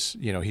 because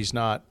he's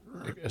not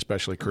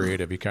especially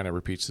creative. He kind of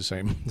repeats the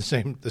same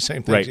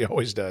things Right. he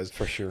always does.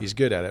 For sure. He's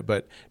good at it,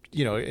 but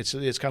it's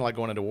kind of like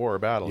going into war or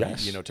battle.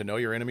 Yes. To know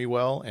your enemy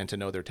well and to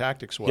know their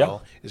tactics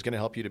well is going to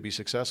help you to be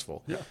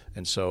successful. Yeah.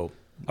 And so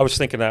I was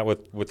thinking that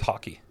with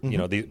hockey.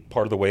 Mm-hmm.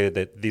 Part of the way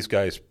that these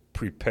guys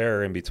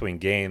prepare in between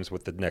games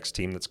with the next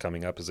team that's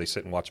coming up is they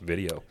sit and watch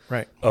video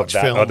Right. of Watch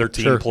that film. other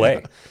team Sure. play,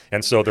 Yeah.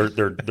 and so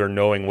they're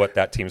knowing what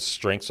that team's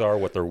strengths are,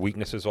 what their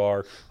weaknesses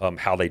are,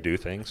 how they do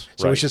things.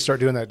 So we should start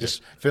doing that.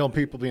 Just film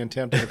people being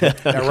tempted.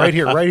 Now, right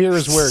here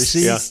is where you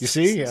see. Yeah. You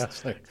see, yeah.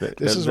 It's like,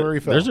 this is where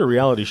he fell. There's a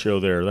reality show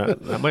there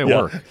that might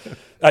Yeah. work.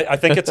 I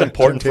think it's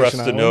important for us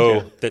Temptation to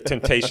Island, know that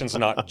temptation's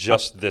not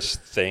just this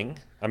thing.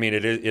 I mean,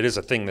 it is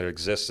a thing that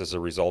exists as a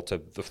result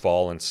of the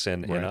fall and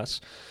sin in Right. us,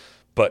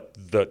 but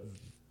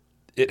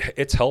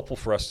it's helpful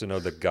for us to know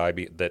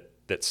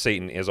that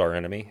Satan is our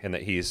enemy and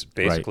that he's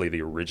basically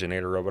the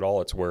originator of it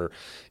all. It's where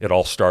it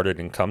all started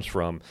and comes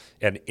from.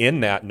 And in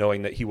that,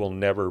 knowing that he will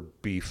never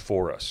be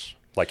for us.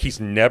 Like,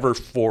 he's never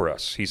for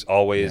us. He's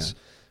always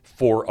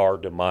for our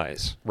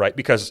demise, right?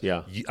 Because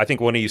I think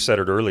one of you said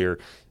it earlier,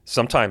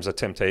 sometimes a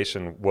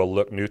temptation will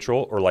look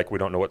neutral or like we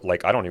don't know what,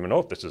 like, I don't even know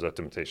if this is a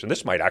temptation.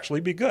 This might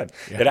actually be good.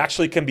 Yeah. It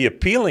actually can be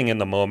appealing in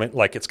the moment,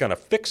 like it's going to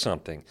fix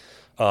something.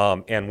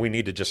 And we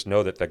need to just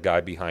know that the guy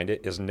behind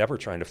it is never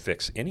trying to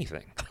fix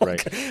anything.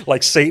 Right.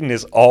 Like Satan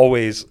is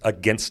always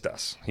against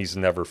us. He's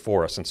never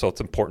for us. And so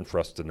it's important for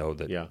us to know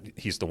that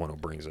he's the one who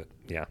brings it.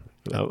 Yeah.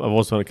 I've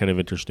also found it kind of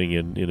interesting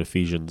in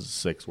Ephesians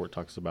 6 where it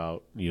talks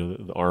about,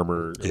 the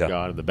armor of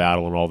God and the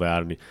battle and all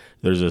that. And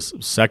there's this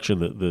section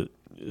that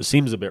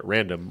seems a bit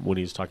random when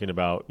he's talking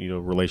about,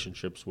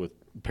 relationships with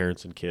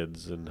parents and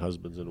kids and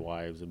husbands and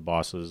wives and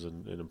bosses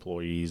and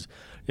employees.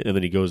 And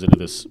then he goes into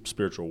this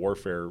spiritual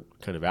warfare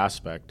kind of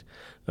aspect.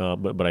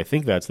 But I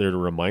think that's there to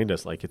remind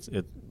us, like,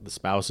 the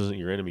spouse isn't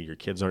your enemy, your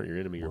kids aren't your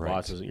enemy, your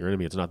boss isn't your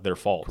enemy. It's not their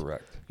fault.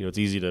 Correct. It's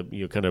easy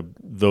to, kind of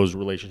those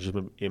relationships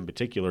in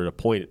particular to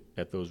point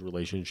at those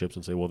relationships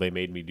and say, well, they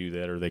made me do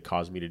that or they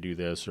caused me to do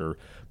this or,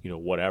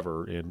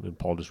 whatever. And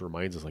Paul just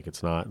reminds us, like,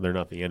 they're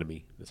not the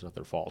enemy. It's not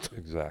their fault.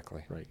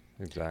 Exactly. Right.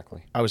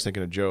 Exactly. I was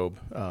thinking of Job.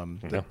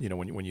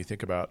 When you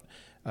think about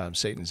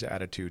Satan's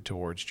attitude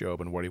towards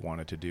Job and what he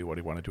wanted to do, what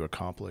he wanted to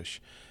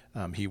accomplish,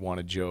 he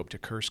wanted Job to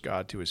curse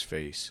God to his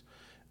face.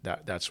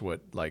 That's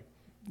what, like,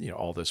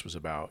 all this was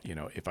about.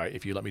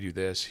 If you let me do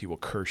this, he will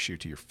curse you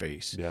to your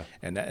face. Yeah.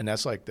 And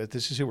that's like that.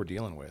 This is who we're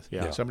dealing with.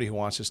 Yeah. Somebody who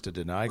wants us to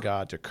deny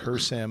God, to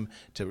curse him,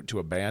 to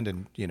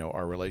abandon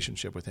our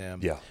relationship with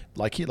him. Yeah.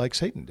 Like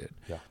Satan did.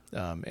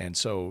 Yeah. And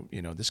so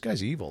this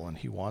guy's evil, and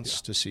he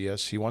wants to see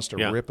us. He wants to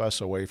rip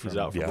us away from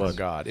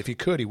God. If he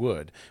could, he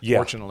would. Yeah.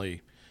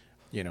 Fortunately,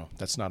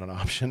 that's not an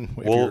option.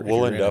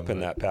 We'll end up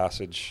in that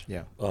passage.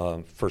 Yeah.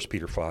 1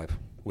 Peter 5,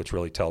 which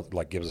really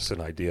gives us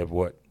an idea of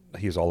what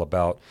he's all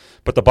about.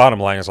 But the bottom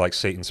line is, like,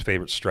 Satan's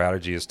favorite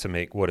strategy is to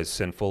make what is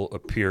sinful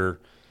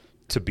appear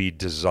to be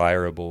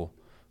desirable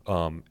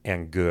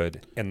and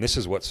good. And this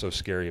is what's so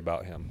scary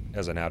about him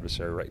as an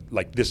adversary, right?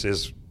 Like, this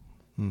is,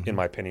 in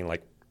my opinion,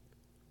 like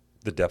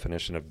the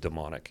definition of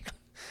demonic.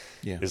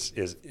 Yeah. It's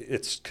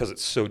because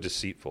it's so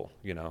deceitful,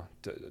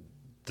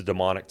 The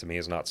demonic to me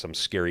is not some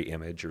scary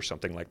image or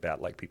something like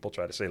that. Like people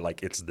try to say,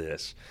 like, it's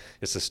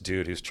this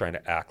dude who's trying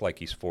to act like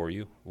he's for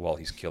you while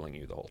he's killing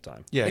you the whole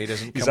time. Yeah, he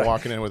doesn't come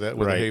walking in with a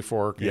hay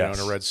fork, and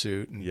a red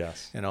suit,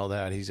 and all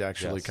that. He's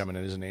actually coming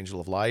in as an angel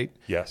of light.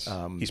 Yes,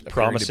 he's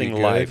promising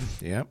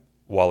life. Yeah,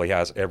 while he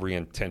has every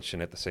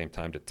intention at the same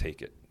time to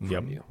take it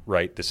from you.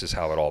 Right. This is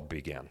how it all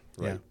began.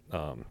 Right.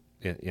 Yeah.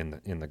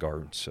 In the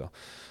garden. So,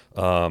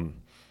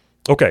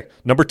 okay.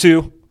 Number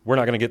 2. We're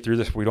not going to get through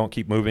this if we don't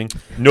keep moving.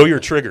 Know your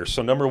triggers.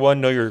 So number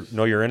 1, know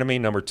your enemy.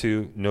 Number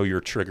 2, know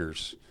your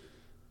triggers.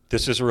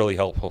 This is really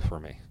helpful for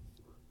me.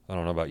 I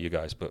don't know about you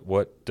guys, but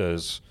what do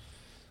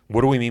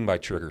we mean by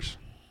triggers?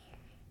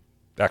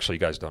 Actually, you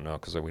guys don't know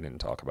because we didn't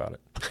talk about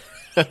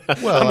it.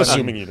 Well, I'm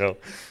assuming you know.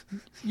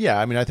 Yeah,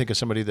 I mean, I think of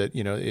somebody that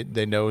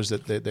they knows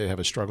that they have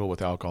a struggle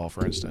with alcohol,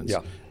 for instance.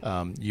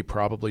 Yeah. You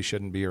probably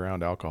shouldn't be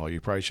around alcohol.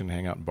 You probably shouldn't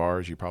hang out in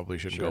bars. You probably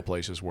shouldn't go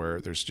places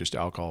where there's just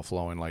alcohol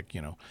flowing, like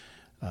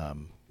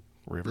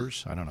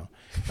rivers. I don't know.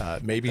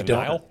 Maybe don't.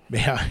 Nile?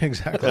 Yeah,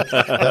 exactly.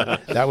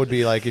 That would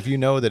be like if you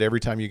know that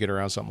every time you get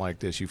around something like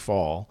this, you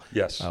fall.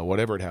 Yes.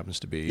 Whatever it happens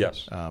to be.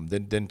 Yes.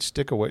 Then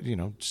stick away.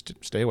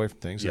 Stay away from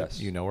things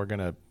that are going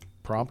to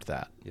prompt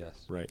that. Yes.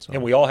 Right. So,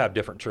 and we all have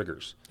different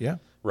triggers. Yeah.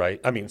 Right.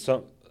 I mean,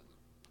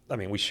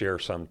 we share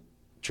some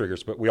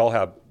triggers, but we all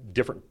have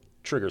different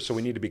triggers. So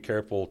we need to be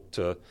careful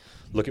to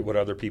look at what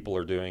other people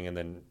are doing and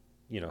then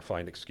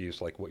find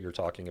excuse like what you're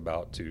talking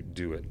about to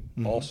do it.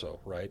 Also,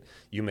 right?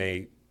 You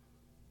may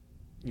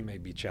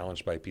be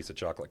challenged by a piece of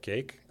chocolate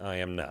cake. I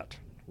am not,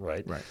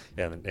 right? Right.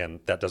 And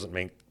that doesn't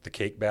make the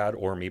cake bad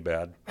or me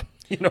bad.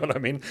 You know what I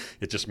mean?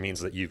 It just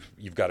means that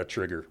you've got a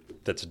trigger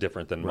that's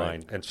different than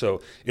mine. And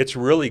so it's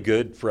really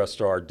good for us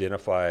to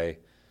identify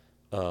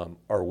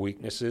our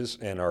weaknesses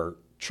and our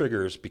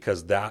triggers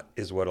because that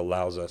is what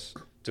allows us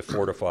to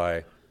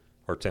fortify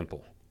our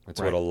temple.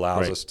 It's what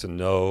allows us to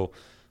know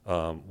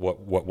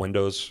what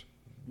windows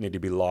need to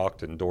be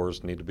locked and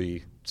doors need to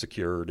be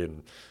secured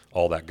and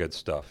all that good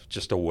stuff.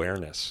 Just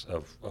awareness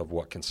of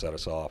what can set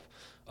us off.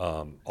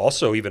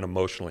 Also, even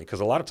emotionally, because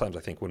a lot of times I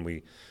think when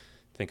we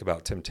think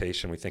about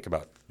temptation, we think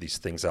about these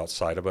things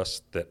outside of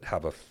us that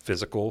have a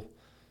physical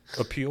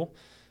appeal.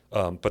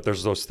 But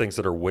there's those things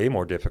that are way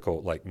more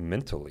difficult, like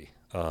mentally,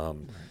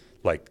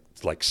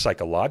 like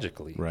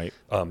psychologically,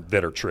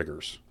 that are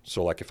triggers.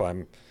 So like if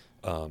I'm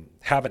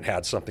haven't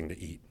had something to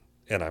eat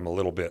and I'm a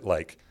little bit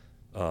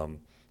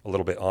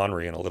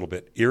ornery and a little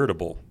bit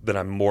irritable, then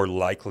I'm more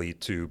likely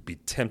to be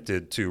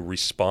tempted to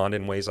respond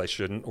in ways I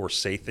shouldn't or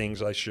say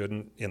things I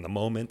shouldn't in the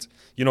moment.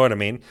 You know what I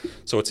mean?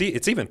 So it's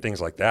even things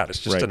like that. It's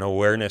just an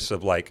awareness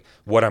of like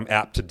what I'm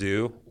apt to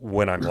do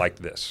when I'm like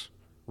this,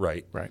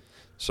 right? Right.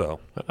 So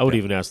I would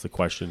even ask the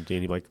question,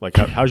 Danny, like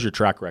how's your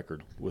track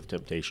record with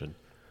temptation?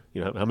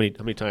 You know, how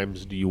many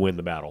times do you win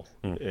the battle?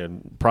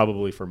 And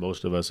probably for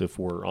most of us, if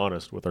we're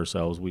honest with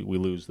ourselves, we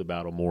lose the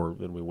battle more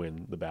than we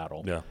win the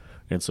battle. Yeah.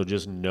 And so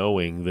just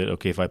knowing that,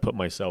 okay, if I put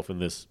myself in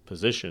this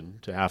position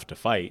to have to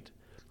fight,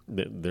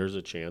 that there's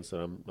a chance that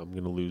I'm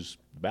going to lose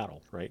the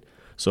battle, right?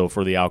 So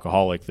for the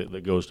alcoholic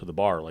that goes to the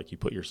bar, like you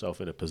put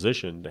yourself in a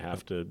position to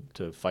have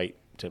to fight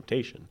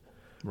temptation.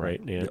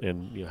 Right.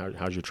 And you know,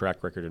 how's your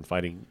track record in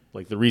fighting?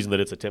 Like the reason that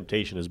it's a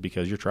temptation is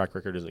because your track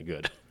record isn't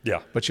good.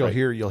 Yeah. But you'll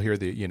hear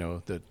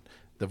the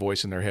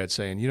voice in their head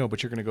saying,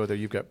 but you're going to go there.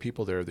 You've got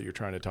people there that you're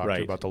trying to talk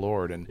to about the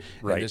Lord. And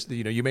this,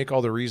 you make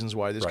all the reasons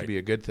why this could be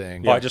a good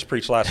thing. Well, I just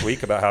preached last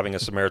week about having a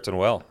Samaritan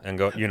well and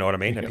go, you know what I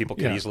mean? And people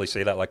can easily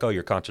say that like, oh,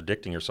 you're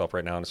contradicting yourself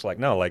right now. And it's like,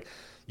 no,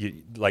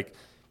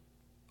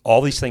 all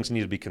these things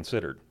need to be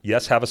considered.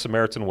 Yes, have a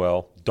Samaritan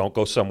well. Don't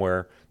go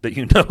somewhere that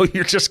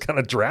you're just going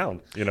to drown.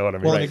 You know what I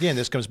mean? Well, and again,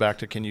 this comes back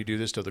to, can you do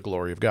this to the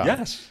glory of God?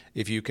 Yes.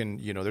 If you can,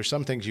 there's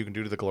some things you can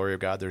do to the glory of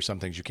God. There's some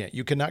things you can't.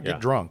 You cannot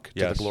get drunk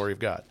to the glory of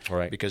God.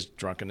 Right. Because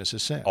drunkenness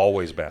is sin.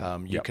 Always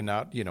bad. You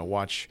cannot,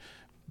 watch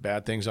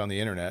bad things on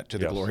the internet to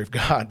the glory of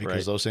God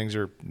because those things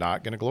are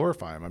not going to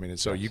glorify Him. I mean, and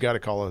so you got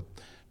to call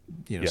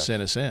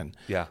sin a sin.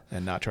 Yeah.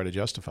 And not try to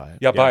justify it.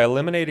 Yeah. By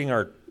eliminating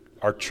our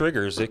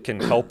triggers, it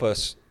can help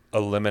us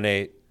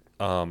eliminate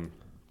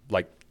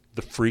like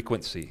the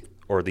frequency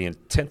or the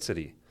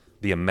intensity,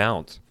 the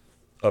amount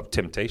of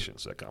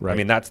temptations that come. Right. I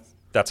mean, that's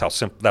how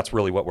simple. That's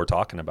really what we're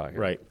talking about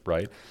here.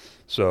 Right.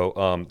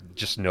 So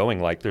just knowing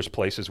like there's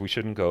places we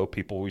shouldn't go,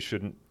 people we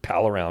shouldn't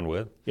pal around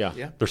with.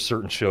 Yeah. There's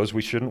certain shows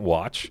we shouldn't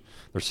watch.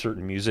 There's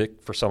certain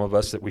music for some of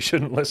us that we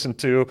shouldn't listen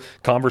to.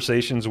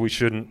 Conversations we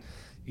shouldn't,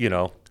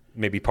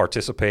 maybe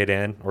participate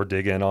in or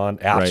dig in on.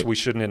 Apps we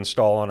shouldn't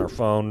install on our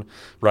phone.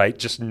 Right.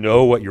 Just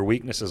know what your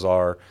weaknesses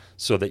are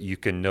so that you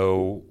can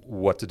know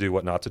what to do,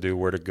 what not to do,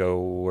 where to go,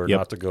 where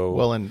not to go.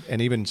 Well,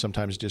 and even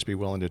sometimes just be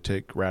willing to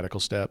take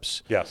radical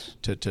steps. Yes.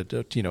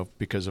 To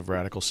because of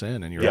radical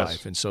sin in your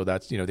life. And so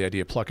that's, the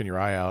idea of plucking your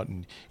eye out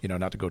and,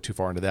 not to go too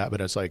far into that, but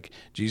it's like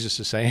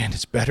Jesus is saying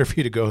it's better for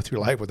you to go through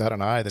life without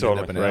an eye than end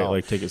up in hell.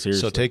 Like take it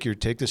seriously. So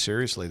take this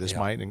seriously. This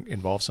might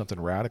involve something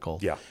radical.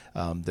 Yeah.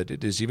 That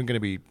it is even going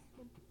to be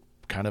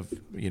kind of,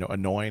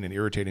 annoying and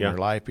irritating in your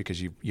life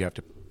because you have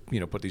to,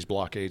 put these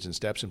blockades and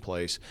steps in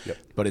place,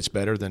 but it's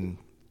better than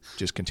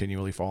just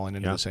continually falling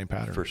into the same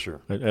pattern. For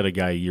sure. I had a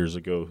guy years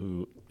ago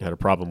who had a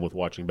problem with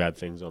watching bad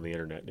things on the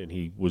internet, and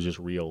he was just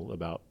real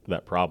about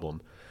that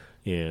problem.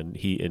 And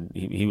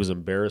he was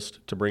embarrassed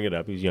to bring it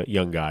up. He was a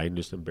young guy and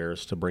just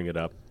embarrassed to bring it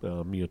up,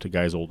 to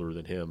guys older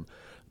than him.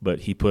 But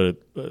he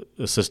put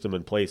a system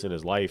in place in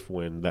his life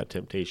when that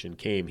temptation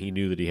came. He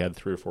knew that he had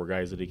 3 or 4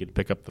 guys that he could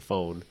pick up the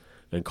phone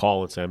and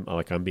call and say,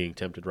 I'm being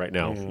tempted right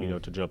now,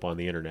 to jump on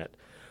the internet.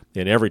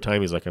 And every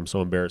time he's like, I'm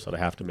so embarrassed that I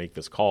have to make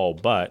this call.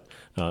 But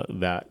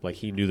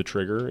he knew the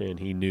trigger, and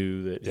he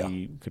knew that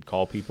he could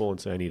call people and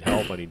say, I need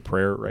help, I need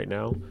prayer right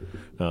now.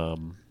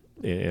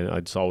 And I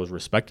just always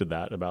respected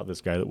that about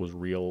this guy that was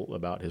real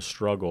about his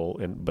struggle.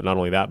 But not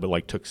only that,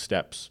 but took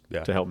steps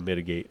to help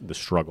mitigate the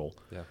struggle.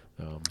 Yeah.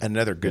 And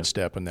another good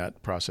step in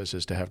that process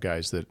is to have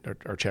guys that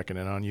are checking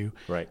in on you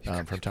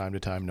from time to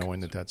time,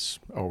 knowing that's,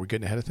 are we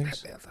getting ahead of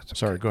things? Yeah, that's okay.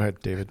 Sorry, go ahead,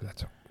 David.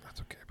 That's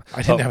okay.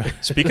 I didn't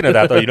have Speaking of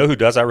that, though, you know who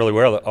does that really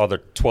well? Are the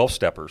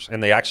 12-steppers,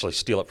 and they actually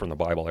steal it from the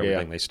Bible.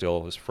 Everything they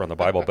steal is from the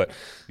Bible. But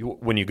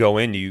when you go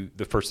in,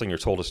 the first thing you're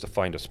told is to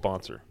find a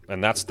sponsor,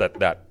 and that's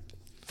that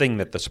thing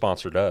that the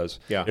sponsor does.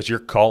 Yeah. Is you're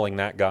calling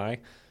that guy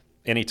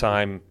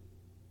anytime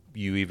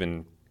you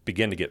even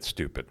begin to get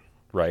stupid,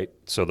 right?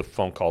 So the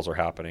phone calls are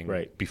happening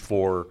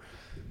before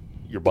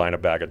you're buying a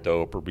bag of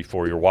dope or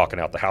before you're walking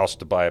out the house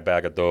to buy a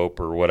bag of dope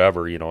or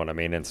whatever, you know what I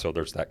mean? And so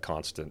there's that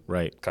constant,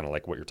 kind of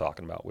like what you're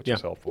talking about, which is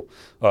helpful.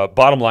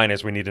 Bottom line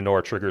is we need to know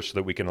our triggers so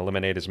that we can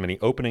eliminate as many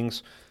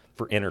openings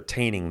for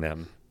entertaining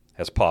them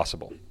as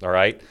possible, all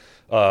right?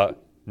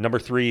 Number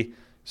 3,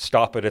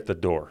 stop it at the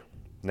door.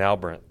 Now,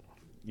 Brent,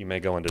 you may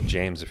go into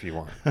James if you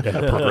want in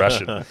the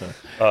progression.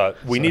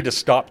 We need to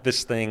stop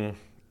this thing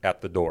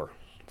at the door.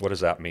 What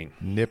does that mean?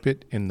 nip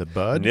it in the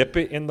bud. Nip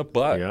it in the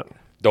bud. Yeah.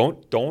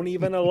 Don't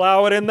even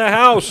allow it in the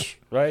house,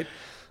 right?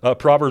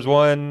 Proverbs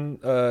 1,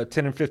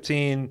 10 and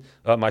 15,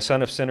 my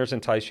son, if sinners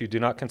entice you, do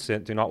not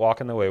consent, do not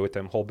walk in the way with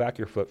them, hold back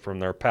your foot from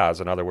their paths.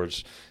 In other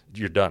words,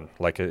 you're done.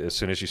 Like, as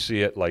soon as you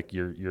see it, like,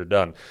 you're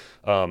done.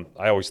 I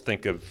always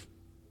think of,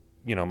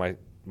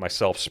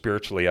 myself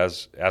spiritually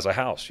as a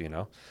house,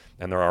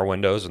 and there are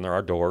windows and there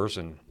are doors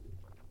and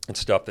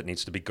stuff that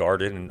needs to be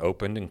guarded and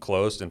opened and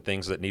closed and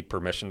things that need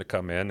permission to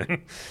come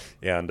in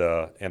and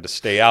to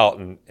stay out.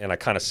 And I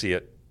kind of see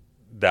it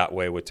that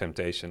way with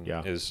temptation.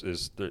 Yeah.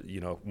 Is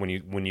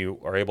when you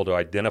are able to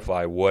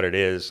identify what it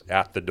is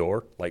at the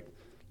door, like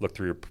look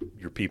through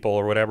your people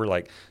or whatever,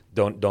 like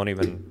don't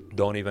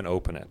even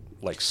open it.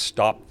 Like,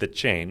 stop the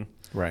chain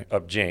Right.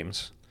 of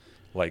James,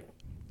 like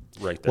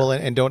right there. Well,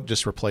 and don't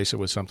just replace it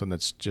with something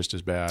that's just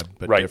as bad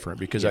but Right. different,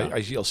 because Yeah.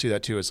 you'll see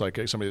that too. It's like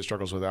somebody that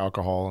struggles with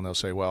alcohol, and they'll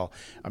say, "Well,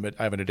 I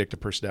have an addictive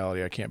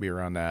personality. I can't be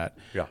around that."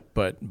 Yeah.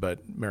 But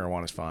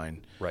marijuana's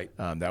fine. Right.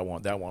 That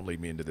won't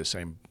lead me into the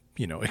same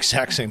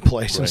exact same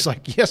place. And it's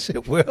like, yes,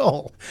 it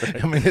will.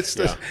 I mean,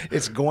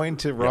 it's going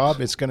to rob,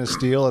 it's going to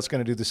steal, it's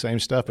going to do the same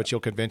stuff, but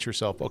you'll convince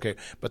yourself, okay,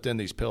 but then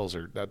these pills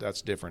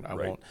that's different.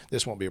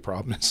 This won't be a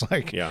problem. It's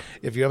like,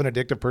 if you have an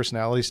addictive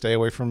personality, stay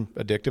away from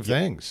addictive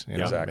things.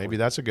 Exactly. Maybe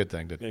that's a good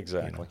thing to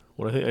Exactly.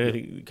 Well, I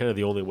think kind of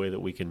the only way that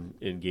we can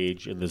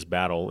engage in this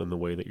battle in the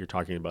way that you're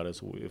talking about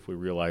is if we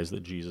realize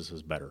that Jesus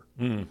is better.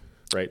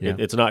 Right? Yeah.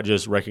 It's not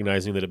just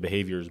recognizing that a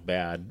behavior is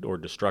bad or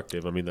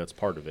destructive. I mean, that's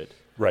part of it.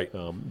 Right.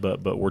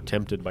 But we're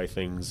tempted by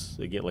things,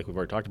 again, like we've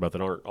already talked about,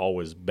 that aren't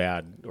always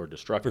bad or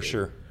destructive. For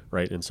sure.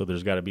 Right? And so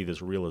there's got to be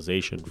this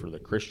realization for the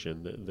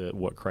Christian that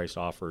what Christ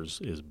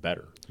offers is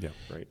better. Yeah.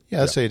 Right? Yeah,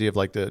 that's the idea of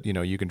like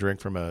you can drink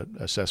from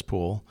a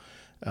cesspool,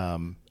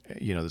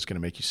 that's going to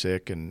make you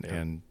sick,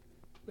 and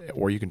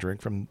or you can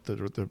drink from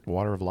the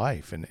water of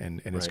life,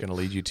 and it's going to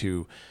lead you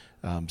to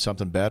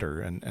something better,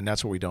 and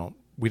that's what we don't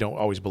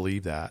always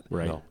believe that.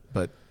 Right. No.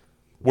 But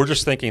We're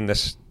just thinking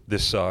this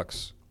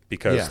sucks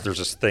because there's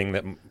this thing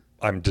that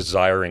I'm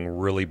desiring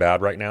really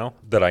bad right now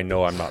that I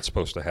know I'm not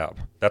supposed to have.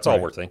 That's all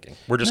Right. we're thinking.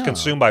 We're just No.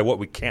 consumed by what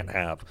we can't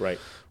have. Right.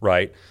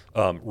 Right.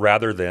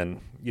 Rather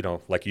than,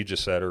 like you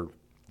just said, or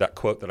that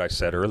quote that I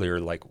said earlier,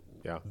 like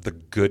the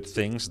good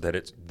things that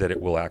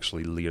it will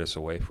actually lead us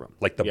away from,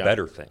 like the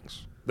better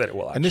things that it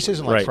will actually. And this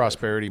isn't like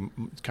prosperity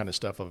kind of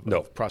stuff of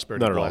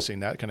prosperity, not at all.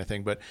 blessing, that kind of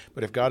thing. But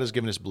if God has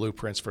given us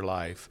blueprints for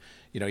life,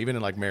 even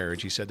in like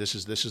marriage, He said, this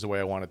is the way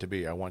I want it to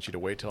be. I want you to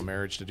wait till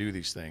marriage to do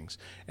these things,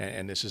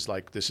 and this is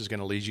going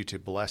to lead you to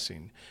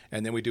blessing.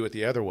 And then we do it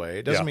the other way.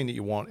 It doesn't mean that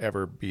you won't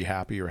ever be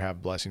happy or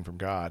have blessing from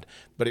God,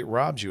 but it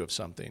robs you of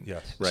something.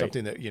 Yes. Right.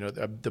 Something that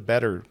the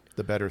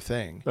better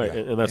thing. Right.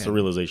 And that's the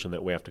realization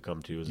that we have to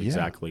come to is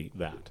exactly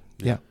that.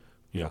 Yeah.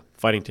 Yeah.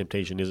 Fighting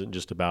temptation isn't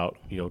just about,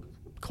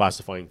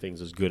 classifying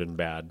things as good and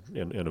bad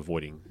and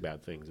avoiding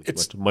bad things.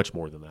 It's much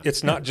more than that.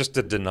 It's not just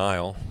a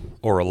denial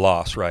or a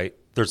loss, right?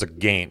 There's a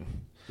gain.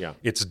 Yeah.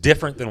 It's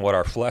different than what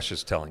our flesh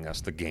is telling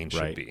us the gain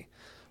should Right. be.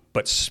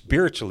 But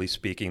spiritually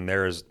speaking,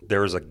 there is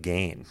a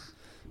gain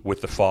with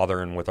the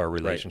Father and with our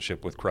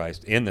relationship with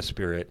Christ in the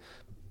Spirit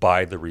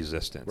by the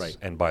resistance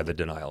and by the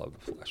denial of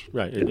the flesh.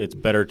 Right. It's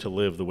better to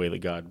live the way that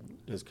God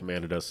has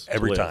commanded us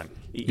Every to live. time.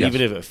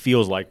 Even if it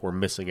feels like we're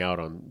missing out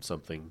on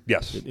something.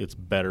 Yes. It's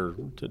better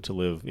to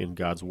live in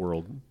God's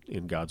world,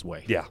 in God's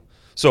way. Yeah.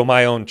 So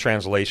my own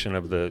translation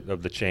of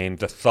the chain,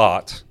 the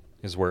thought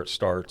is where it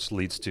starts,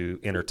 leads to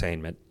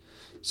entertainment.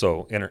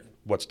 So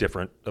what's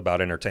different about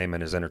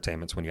entertainment is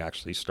entertainment's when you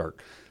actually start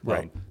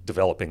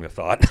developing the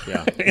thought,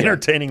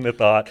 entertaining the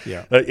thought.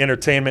 Yeah.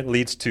 Entertainment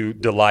leads to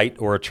delight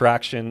or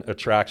attraction.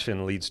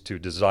 Attraction leads to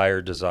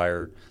desire.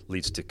 Desire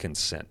leads to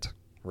consent,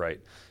 right?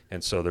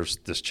 And so there's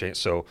this change.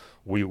 So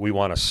we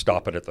want to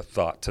stop it at the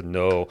thought to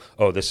know,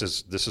 this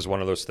is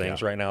one of those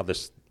things right now.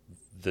 This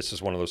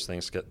is one of those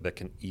things that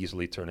can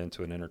easily turn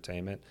into an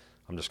entertainment.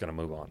 I'm just going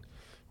to move on,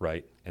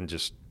 right? And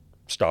just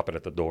stop it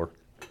at the door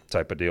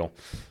type of deal.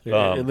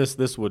 And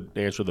this would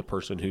answer the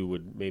person who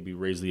would maybe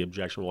raise the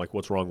objection, like,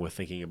 what's wrong with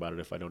thinking about it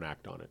if I don't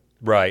act on it?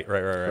 Right.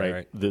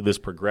 This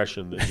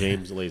progression that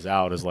James lays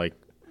out is like,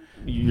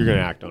 you're going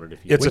to act on it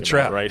if you It's a think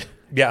about trap, it, right?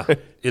 Yeah,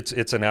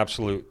 it's an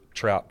absolute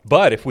trap.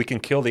 But if we can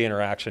kill the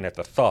interaction at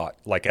the thought,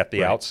 like at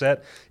the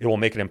outset, it will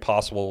make it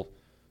impossible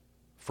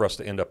for us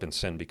to end up in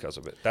sin because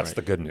of it. That's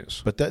the good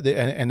news. But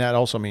that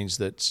also means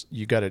that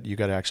you got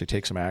to actually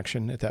take some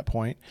action at that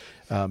point,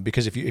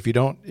 because if you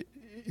don't.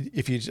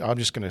 I'm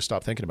just going to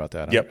stop thinking about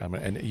that. Yep.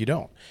 And you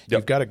don't.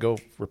 You've got to go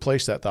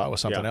replace that thought with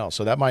something else.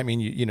 So that might mean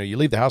you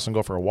leave the house and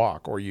go for a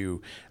walk, or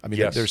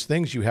there's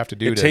things you have to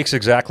do. It takes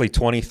exactly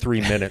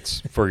 23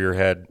 minutes for your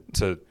head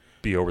to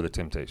be over the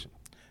temptation.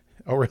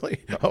 Oh,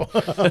 really? No.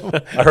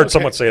 I heard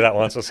someone say that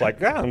once. It's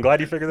like, I'm glad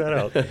you figured that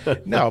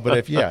out. No,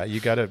 but you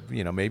got to,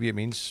 maybe it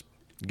means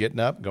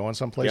getting up, going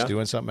someplace,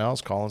 doing something else,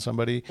 calling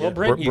somebody,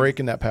 Brent,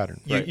 breaking that pattern.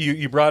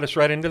 You brought us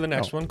right into the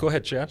next one. Go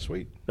ahead, Chad.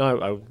 Sweet. No,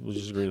 I was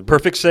just agreeing.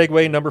 Perfect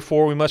segue. Number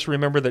 4, we must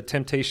remember that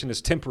temptation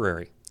is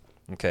temporary.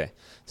 Okay,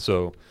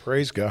 so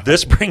Praise God.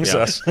 this brings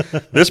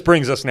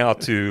us now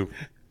to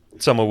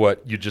some of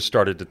what you just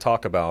started to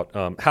talk about.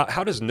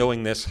 How does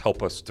knowing this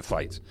help us to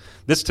fight?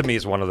 This to me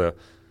is one of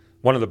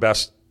the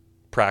best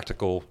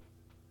practical,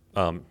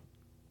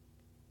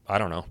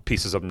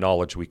 pieces of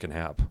knowledge we can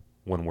have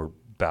when we're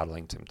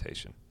battling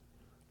temptation.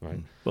 Right.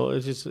 Well,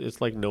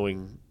 it's like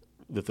knowing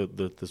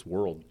that this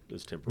world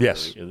is temporary,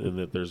 Yes. and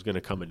that there's going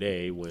to come a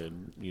day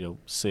when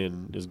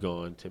sin is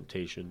gone,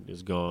 temptation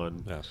is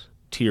gone, Yes.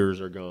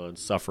 tears are gone,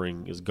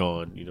 suffering is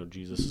gone.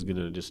 Jesus is going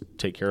to just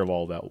take care of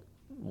all that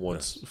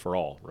once for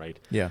all, right?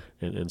 Yeah.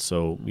 And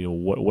so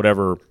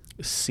whatever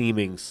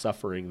seeming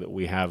suffering that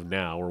we have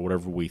now, or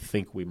whatever we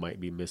think we might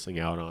be missing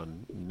out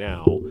on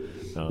now,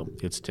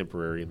 it's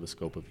temporary in the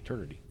scope of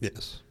eternity.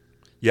 Yes.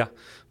 Yeah.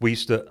 We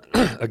used to,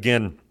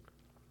 again,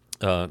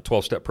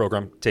 12-step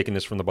program, taking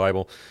this from the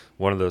Bible.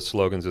 One of the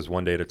slogans is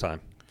one day at a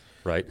time,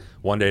 right?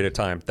 One day at a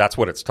time. That's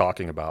what it's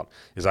talking about,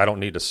 is I don't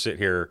need to sit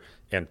here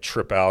and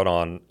trip out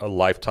on a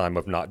lifetime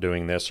of not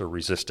doing this or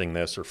resisting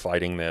this or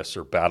fighting this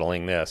or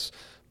battling this.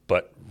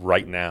 But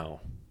right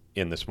now,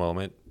 in this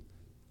moment,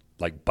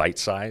 like bite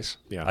size,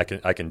 I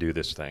can do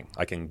this thing.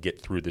 I can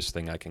get through this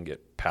thing. I can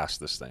get past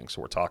this thing.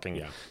 So we're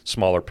talking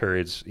smaller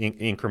periods,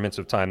 increments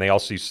of time. They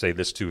also used to say,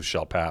 this too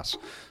shall pass.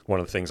 One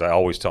of the things I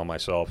always tell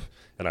myself,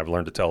 and I've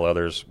learned to tell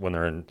others when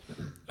they're in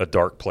a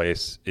dark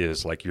place,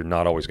 is like, you're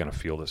not always going to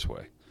feel this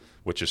way,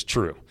 which is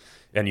true.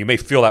 And you may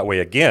feel that way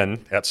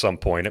again at some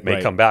point. It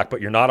may come back, but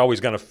you're not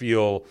always going to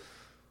feel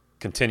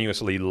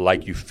continuously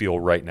like you feel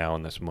right now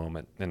in this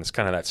moment. And it's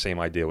kind of that same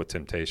idea with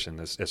temptation.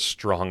 As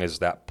strong as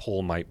that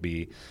pull might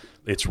be,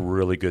 it's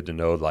really good to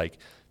know, like,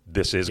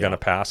 this is going to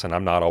pass, and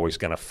I'm not always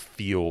going to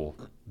feel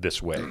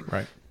this way.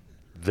 Right.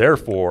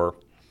 Therefore,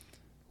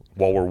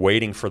 while we're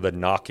waiting for the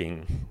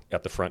knocking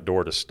at the front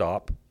door to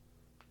stop,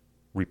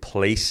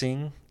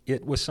 replacing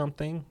it with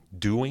something,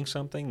 doing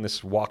something,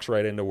 this walks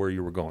right into where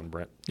you were going,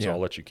 Brent. So I'll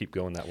let you keep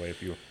going that way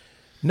if you...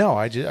 No,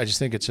 I just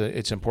think it's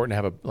important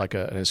to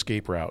have an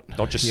escape route.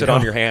 Don't just sit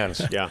on your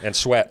hands and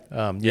sweat.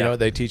 You know,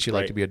 they teach you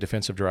to be a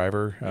defensive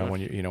driver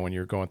when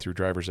you're going through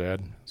driver's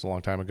ed. It's a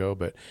long time ago,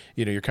 but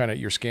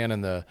you're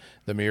scanning the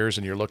mirrors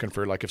and you're looking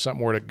for, like, if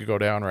something were to go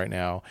down right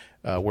now,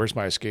 where's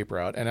my escape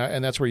route?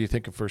 And that's where you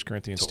think of 1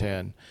 Corinthians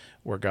 10,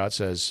 where God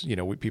says,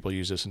 people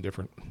use this in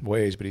different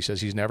ways, but he says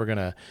he's never going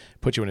to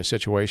put you in a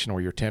situation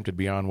where you're tempted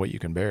beyond what you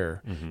can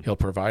bear. Mm-hmm. He'll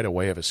provide a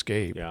way of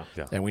escape. Yeah.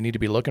 And we need to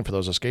be looking for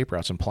those escape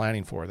routes and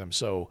planning for them.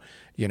 So,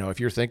 if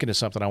you're thinking of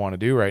something I want to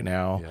do right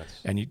now,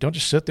 and you don't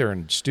just sit there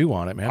and stew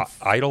on it, man.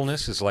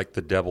 Idleness is like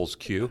the devil's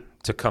cue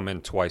to come in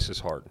twice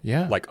as hard.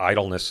 Yeah. Like,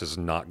 idleness is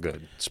not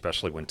good,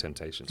 especially when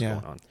temptation's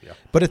going on. Yeah.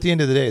 But at the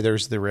end of the day,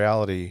 there's the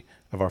reality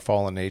of our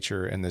fallen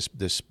nature and this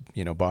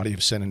body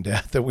of sin and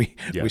death that we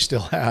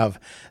still have,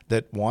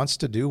 that wants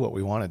to do what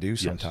we want to do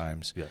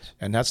sometimes. Yes.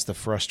 And that's the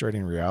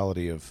frustrating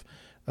reality of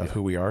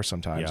who we are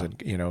sometimes.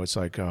 And it's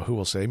like, who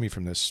will save me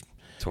from this?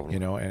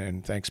 Totally.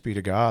 And thanks be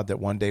to God that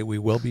one day we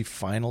will be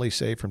finally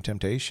saved from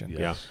temptation.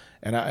 Yeah.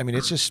 And I mean,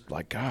 it's just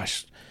like,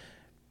 gosh,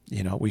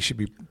 we should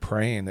be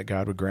praying that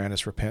God would grant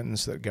us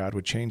repentance, that God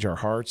would change our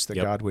hearts, that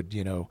God would,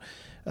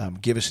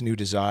 give us new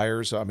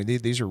desires. I mean,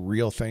 these are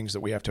real things that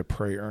we have to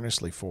pray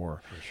earnestly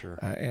for. For sure.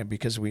 And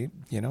because we, at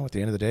the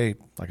end of the day,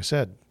 like I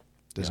said,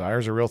 desire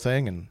is a real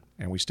thing,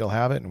 and we still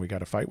have it, and we got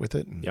to fight with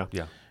it. And,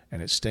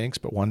 and it stinks,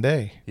 but one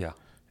day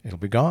it'll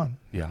be gone.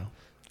 Yeah.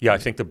 Yeah, I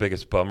think the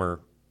biggest bummer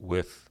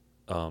with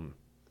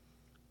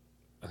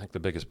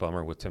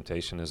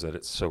temptation is that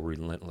it's so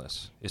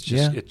relentless. It's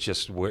just it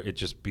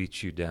just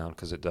beats you down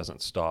because it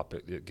doesn't stop.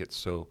 It gets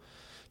so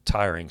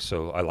tiring.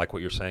 So I like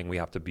what you're saying. We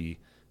have to be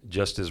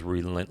just as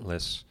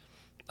relentless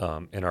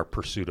in our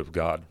pursuit of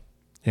God,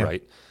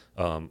 right?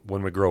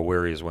 When we grow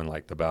weary is when,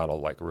 like, the battle,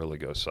 like, really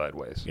goes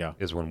sideways. Yeah,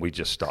 is when we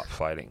just stop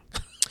fighting.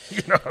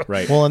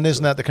 Right. Well, and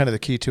isn't that the kind of the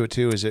key to it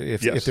too? Is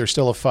if there's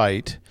still a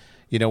fight,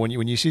 when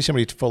you see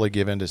somebody fully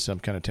give in to some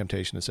kind of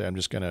temptation to say, I'm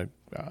just gonna,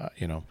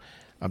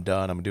 I'm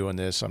done. I'm doing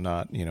this. I'm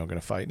not, going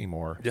to fight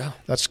anymore. Yeah,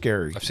 that's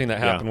scary. I've seen that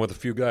happen with a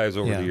few guys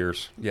over the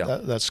years. Yeah,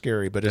 that's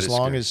scary. But as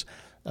long as,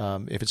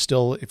 if it's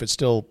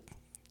still,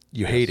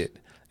 you hate it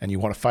and you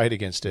want to fight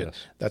against it,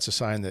 that's a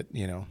sign that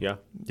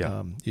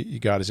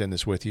God is in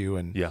this with you,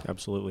 and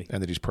absolutely,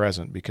 and that He's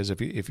present. Because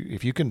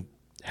if you can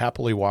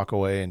happily walk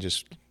away and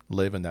just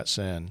live in that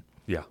sin,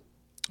 I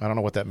don't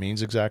know what that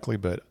means exactly,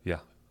 but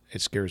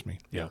it scares me.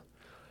 Yeah.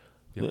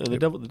 And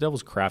the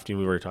devil's crafty.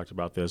 We've already talked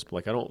about this,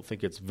 but I don't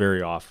think it's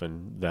very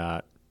often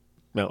that.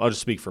 Now, I'll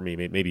just speak for me.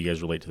 Maybe you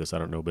guys relate to this. I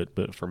don't know,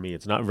 but for me,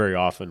 it's not very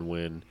often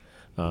when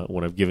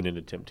I've given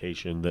into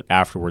temptation that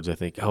afterwards I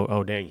think,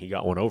 oh dang, he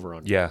got one over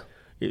on me. Yeah,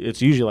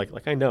 it's usually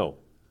like I know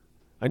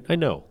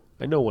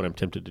when I'm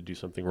tempted to do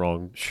something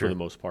wrong for the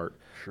most part.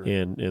 Sure.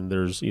 And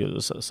there's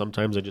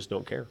sometimes I just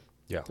don't care.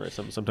 Yeah. Right.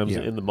 Sometimes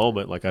in the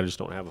moment, I just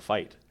don't have a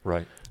fight.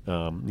 Right.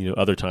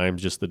 Other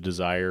times just the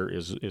desire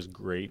is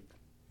great.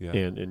 Yeah.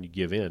 And you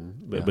give in,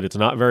 but it's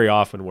not very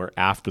often where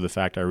after the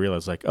fact I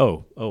realize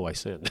oh, I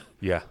sinned.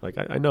 Yeah,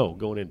 I know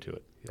going into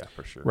it. Yeah,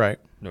 for sure. Right.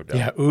 No doubt.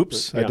 Yeah.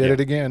 Oops, I did it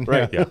again.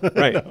 Right. Yeah.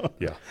 Right.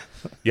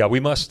 Yeah. We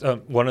must.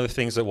 One of the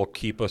things that will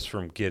keep us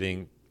from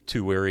getting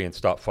too weary and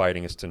stop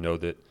fighting is to know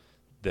that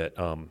that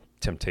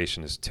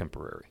temptation is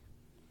temporary,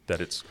 that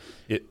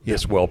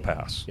this will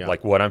pass. Yeah.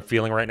 Like what I'm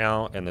feeling right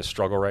now and the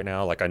struggle right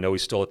now, like I know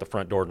he's still at the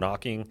front door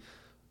knocking.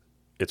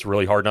 It's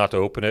really hard not to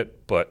open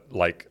it, but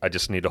like I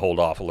just need to hold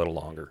off a little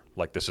longer.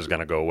 Like this is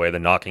going to go away. The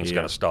knocking's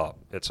going to stop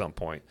at some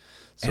point.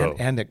 So,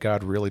 and that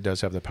God really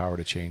does have the power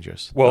to change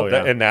us. well, Oh,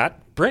 yeah.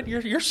 Brent,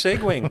 you're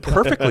segueing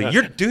perfectly.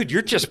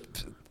 You're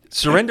just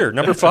surrender.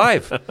 Number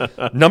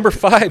 5, number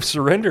 5,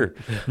 surrender,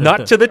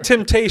 not to the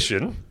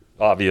temptation,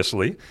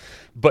 obviously,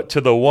 but to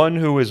the one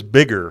who is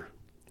bigger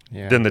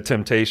Yeah. than the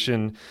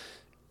temptation.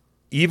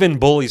 Even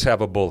bullies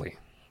have a bully.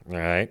 All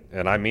right.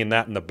 And I mean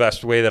that in the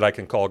best way that I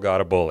can call God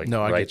a bully.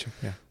 No, I right? get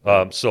you.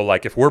 Yeah. So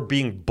like if we're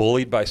being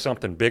bullied by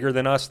something bigger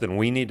than us, then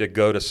we need to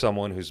go to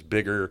someone who's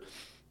bigger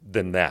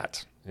than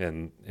that.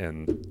 And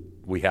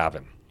we have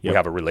him. Yep. We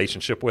have a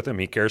relationship with him.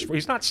 He cares for.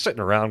 He's not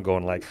sitting around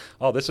going like,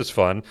 "Oh, this is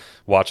fun,"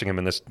 watching him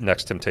in this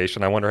next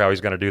temptation. I wonder how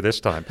he's going to do this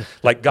time.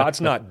 Like God's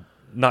not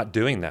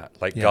doing that.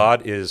 Like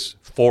God is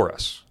for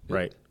us.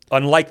 Right.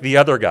 Unlike the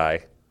other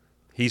guy,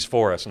 he's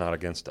for us, not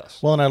against us.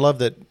 Well, and I love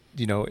that,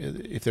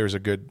 if there's a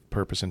good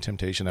purpose in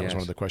temptation, that was Yes.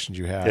 one of the questions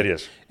you had. It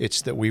is.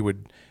 It's that we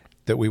would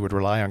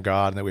rely on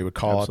God and that we would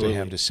call out to him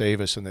Absolutely. to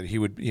save us, and that he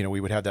would, we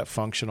would have that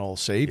functional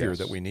Savior Yes.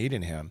 that we need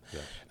in him.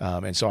 Yes.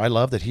 And so I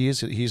love that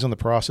he's in the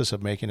process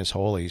of making us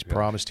holy. He's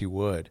promised he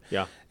would.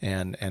 Yeah.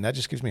 And that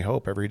just gives me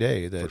hope every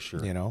day that, sure.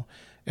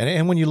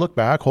 and when you look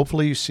back,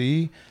 hopefully you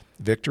see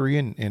victory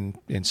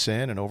in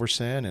sin and over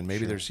sin, and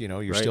maybe there's, you're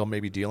Right. still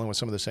maybe dealing with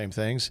some of the same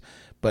things,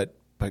 but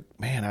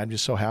man, I'm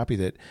just so happy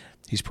that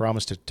he's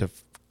promised to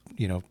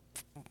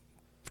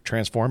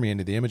transform me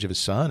into the image of his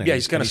son. And Yeah,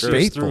 he's going to be see us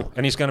faithful. through,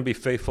 and he's going to be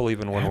faithful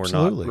even when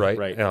Absolutely. we're not,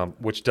 right?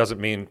 Right. Which doesn't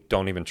mean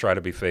don't even try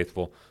to be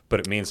faithful, but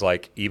it means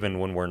like even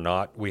when we're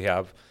not, we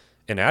have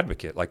an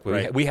advocate. Like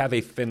Right. we have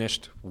a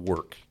finished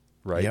work,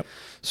 right? Yep.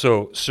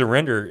 So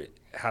surrender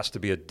has to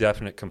be a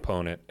definite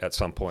component at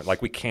some point.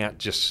 Like we can't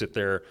just sit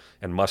there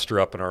and muster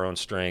up in our own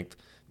strength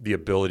the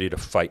ability to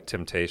fight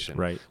temptation.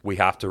 Right. We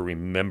have to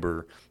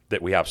remember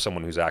that we have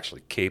someone who's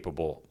actually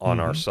capable on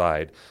our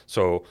side.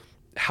 So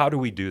how do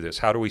we do this?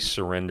 How do we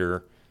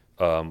surrender?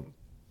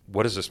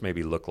 What does this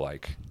maybe look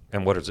like?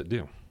 And what does it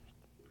do?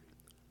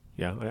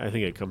 Yeah, I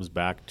think it comes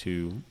back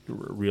to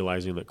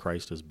realizing that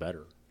Christ is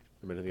better.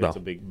 I mean, I think that's a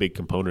big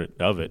component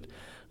of it.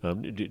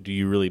 Do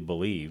you really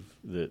believe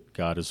that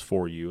God is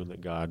for you and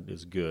that God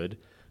is good,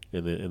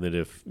 and that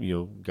if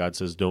God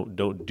says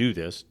don't do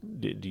this,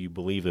 do you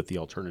believe that the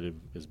alternative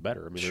is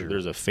better? I mean, Sure.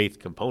 there's a faith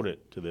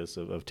component to this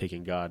of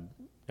taking God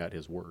at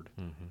His word.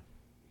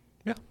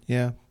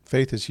 Yeah,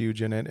 faith is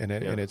huge in it, and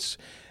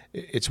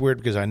it's weird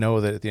because I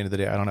know that at the end of the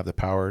day, I don't have the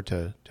power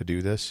to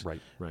do this,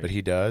 Right. but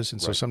He does, and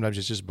so Right. sometimes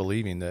it's just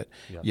believing that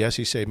Yeah. yes,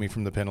 He saved me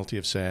from the penalty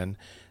of sin,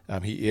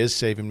 He is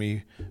saving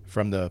me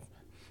from the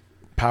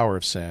power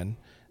of sin,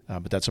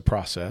 but that's a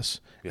process,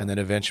 Yeah. and then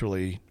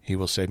eventually He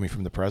will save me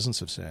from the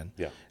presence of sin,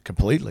 Yeah.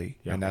 completely,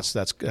 Yeah. and that's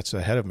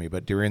ahead of me.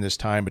 But during this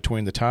time,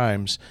 between the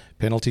times,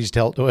 penalties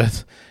dealt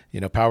with,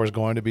 power is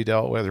going to be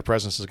dealt with, or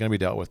presence is going to be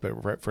dealt with.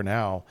 But for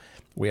now,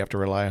 we have to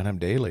rely on Him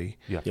daily,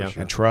 Yeah, for Yeah.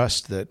 sure. and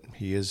trust that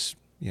He is,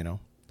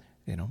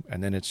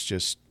 and then it's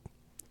just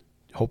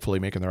hopefully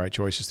making the right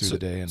choices through the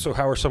day. And So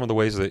how are some of the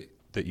ways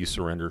that you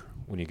surrender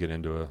when you get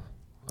into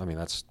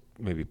that's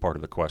maybe part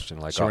of the question.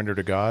 Like surrender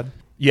to God.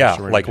 Yeah,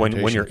 Surrender like to when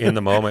temptation. you're in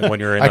the moment, when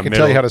you're in I the can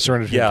middle. tell you how to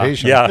surrender to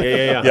temptation. Yeah.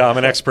 I'm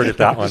an expert at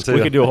that one too.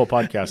 We could do a whole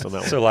podcast on that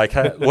one.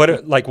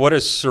 So what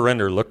does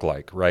surrender look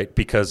like, right?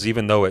 Because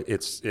even though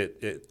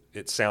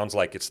it sounds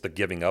like it's the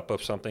giving up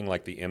of something,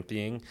 like the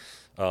emptying,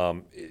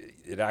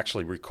 it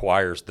actually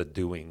requires the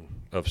doing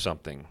of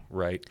something,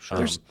 right?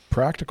 There's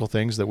practical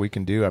things that we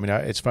can do. I mean,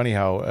 it's funny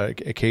how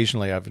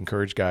occasionally I've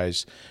encouraged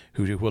guys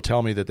who will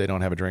tell me that they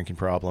don't have a drinking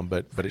problem,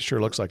 but it sure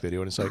looks like they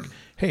do. And it's like,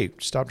 hey,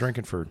 stop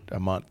drinking for a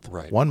month,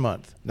 Right. 1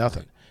 month,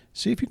 nothing.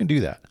 See if you can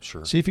do that.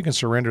 Sure. See if you can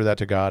surrender that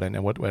to God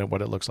and what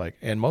it looks like.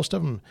 And most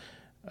of them,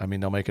 I mean,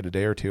 they'll make it a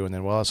day or two, and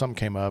then something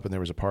came up, and there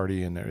was a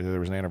party, and there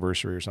was an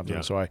anniversary or something.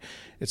 Yeah. So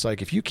it's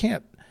like if you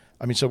can't.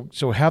 I mean,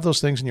 so have those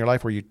things in your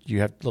life where you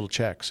have little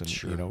checks, and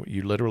Sure.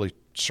 you literally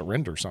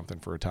surrender something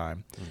for a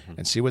time,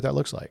 and see what that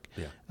looks like.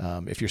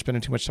 Yeah. If you're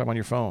spending too much time on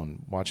your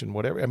phone, watching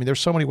whatever, I mean, there's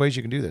so many ways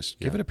you can do this.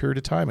 Give Yeah. it a period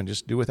of time and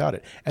just do without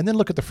it, and then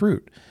look at the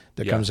fruit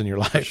that Yeah, comes in your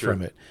life sure.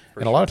 from it.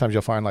 For And a lot of times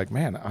you'll find like,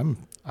 man,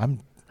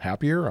 I'm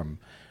happier.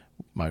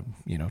 My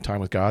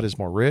time with God is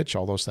more rich.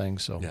 All those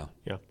things. So Yeah.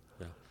 Yeah.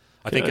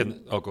 I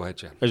think go ahead,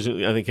 Chad. I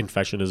think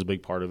confession is a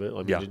big part of it. I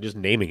mean, Yeah. just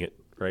naming it,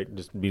 right?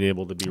 Just being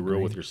able to be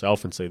real with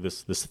yourself and say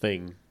this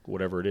thing,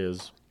 whatever it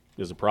is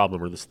a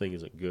problem, or this thing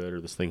isn't good,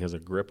 or this thing has a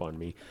grip on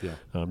me.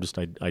 Yeah. Just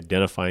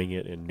identifying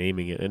it and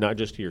naming it, and not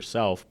just to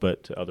yourself,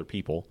 but to other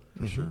people.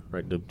 Sure.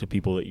 Right, to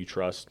people that you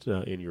trust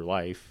in your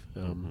life.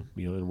 And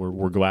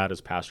we're glad as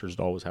pastors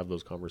to always have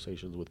those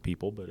conversations with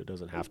people, but it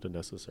doesn't have to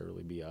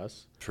necessarily be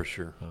us. For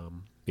sure.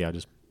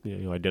 Just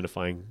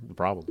identifying the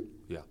problem.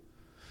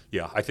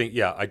 Yeah, I think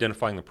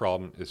identifying the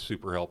problem is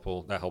super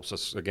helpful. That helps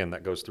us. Again,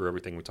 that goes through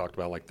everything we talked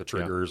about, like the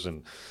triggers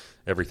and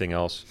everything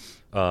else.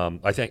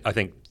 I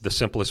think the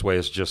simplest way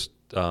is just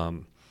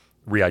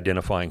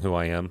re-identifying who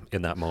I am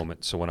in that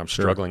moment. So when I'm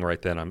struggling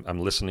right then, I'm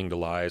listening to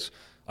lies.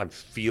 I'm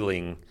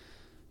feeling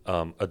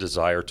a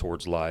desire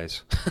towards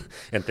lies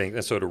and things.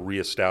 And so to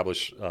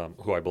reestablish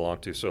who I belong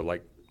to. So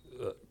like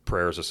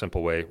prayer is a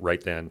simple way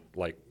right then,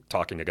 like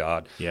talking to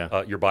God.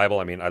 Yeah. Your Bible,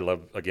 I mean, I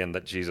love, again,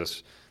 that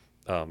Jesus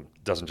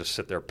doesn't just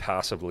sit there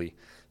passively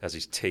as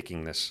he's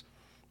taking this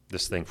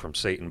thing from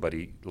Satan, but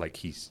he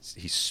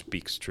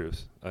speaks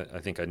truth. I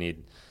think I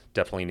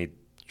definitely need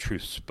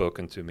truth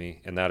spoken to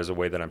me, and that is a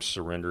way that I'm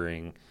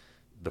surrendering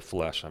the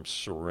flesh. I'm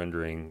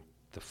surrendering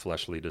the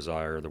fleshly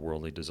desire, the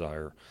worldly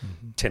desire,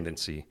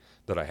 tendency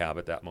that I have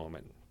at that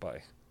moment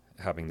by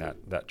having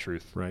that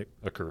truth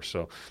occur.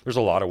 So there's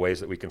a lot of ways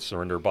that we can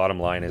surrender. Bottom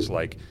line is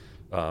like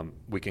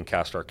we can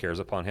cast our cares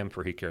upon him,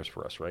 for he cares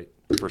for us, right?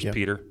 First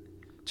Peter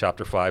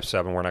chapter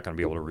 5-7. We're not going to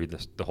be able to read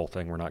the whole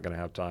thing. We're not going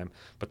to have time,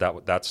 but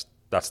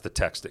that's the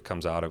text that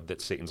comes out of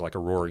that. Satan's like a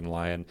roaring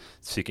lion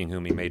seeking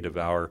whom he may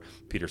devour.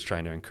 Peter's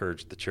trying to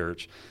encourage the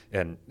church,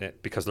 and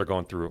because they're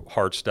going through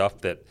hard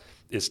stuff that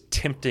is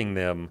tempting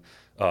them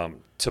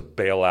to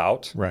bail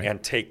out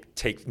and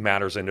take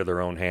matters into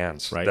their own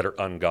hands that are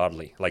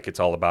ungodly. Like it's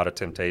all about a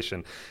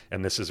temptation.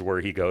 And this is where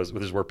he goes.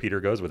 This is where Peter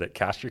goes with it.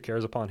 Cast your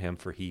cares upon him,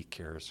 for he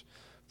cares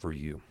for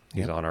you.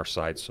 He's on our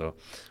side. So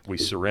we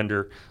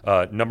surrender.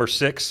 Number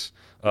 6,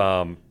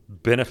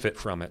 benefit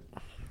from it.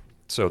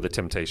 So the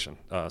temptation.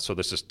 So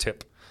this is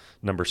tip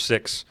number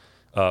 6,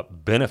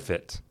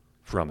 benefit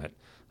from it.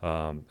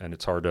 And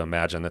it's hard to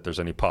imagine that there's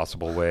any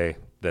possible way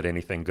that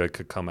anything good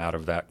could come out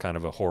of that kind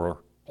of a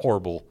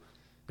horrible,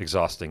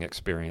 exhausting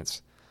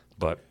experience,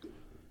 but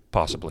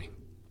possibly.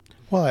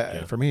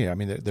 Well, for me, I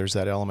mean, there's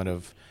that element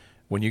of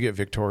when you get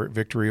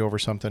victory over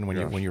something,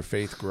 when your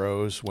faith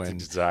grows,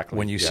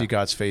 when you see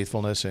God's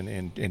faithfulness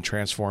in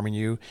transforming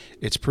you,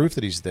 it's proof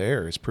that He's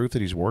there. It's proof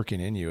that He's working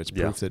in you. It's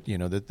proof that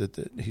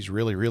that He's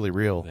really, really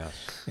real,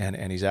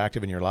 and He's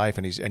active in your life,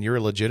 and you're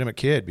a legitimate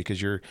kid because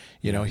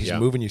He's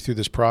moving you through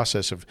this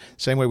process of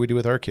same way we do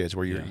with our kids,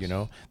 where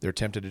they're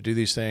tempted to do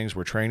these things.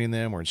 We're training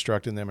them, we're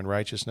instructing them in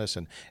righteousness,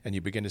 and you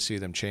begin to see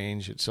them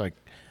change. It's like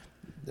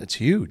it's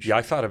huge. Yeah,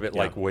 I thought of it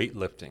like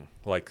weightlifting,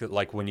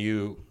 like when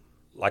you.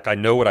 Like I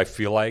know what I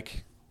feel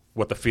like,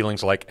 what the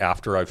feeling's like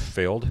after I've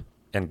failed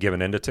and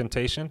given into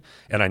temptation,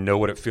 and I know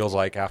what it feels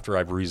like after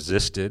I've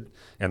resisted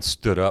and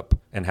stood up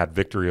and had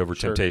victory over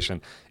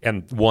temptation.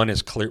 And one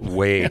is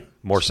way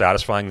more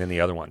satisfying than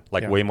the other one,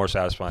 way more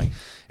satisfying.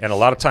 And a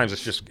lot of times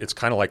it's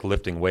kind of like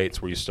lifting weights,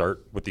 where you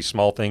start with these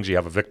small things. You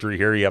have a victory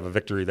here, you have a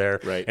victory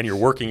there, and you're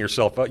working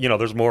yourself up.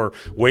 There's more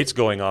weights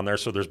going on there,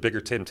 so there's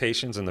bigger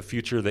temptations in the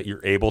future that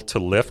you're able to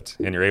lift,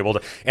 and you're able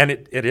to. And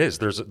it is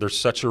there's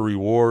such a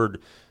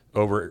reward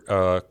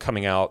over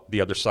coming out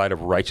the other side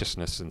of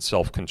righteousness and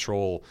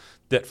self-control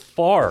that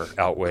far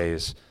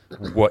outweighs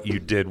what you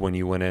did when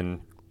you went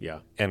in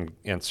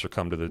and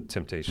succumbed to the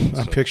temptation.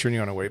 I'm picturing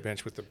you on a weight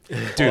bench with the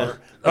dude.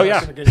 Oh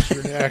yeah, against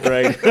your neck.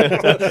 Right.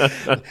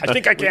 I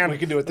think I can. We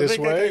can do it this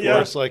way.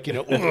 Where it's like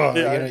you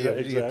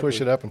push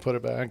it up and put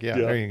it back. Yeah,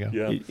 there you go.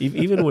 Yeah.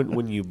 Even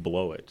when you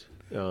blow it,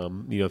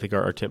 I think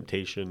our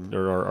temptation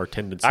or our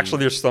tendency. Actually,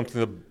 there's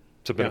something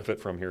to benefit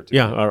from here too.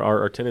 Yeah,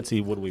 our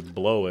tendency when we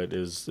blow it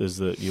is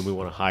that we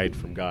want to hide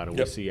from God, and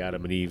we see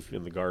Adam and Eve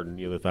in the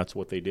garden. That's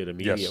what they did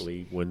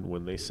immediately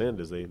when they sinned,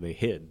 is they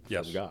hid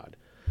from God,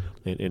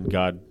 and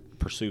God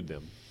pursued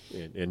them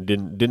and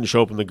didn't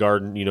show up in the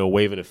garden,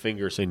 waving a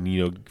finger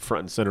saying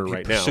front and center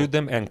right now. He pursued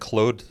them and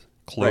clothed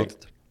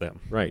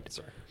them. Right.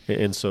 Sorry.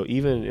 And so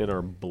even in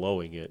our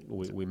blowing it,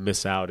 we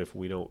miss out if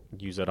we don't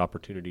use that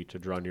opportunity to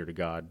draw near to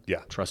God,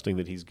 trusting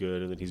that He's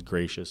good and that He's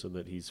gracious and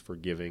that He's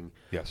forgiving,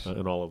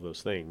 and all of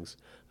those things.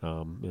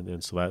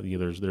 And so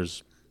that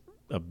there's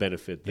a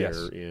benefit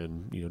there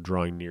in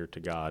drawing near to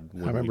God.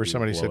 I remember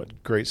somebody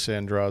said, "Great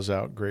sin draws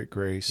out great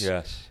grace."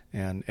 Yes,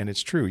 and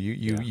it's true.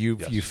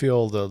 You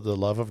feel the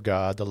love of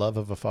God, the love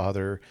of a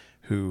Father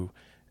who.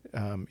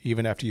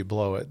 Even after you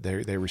blow it,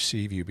 they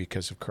receive you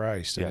because of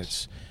Christ, and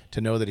it's to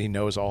know that He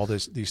knows all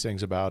these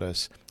things about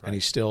us, and He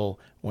still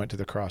went to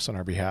the cross on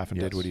our behalf and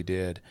did what He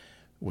did,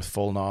 with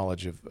full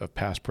knowledge of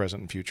past,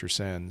 present, and future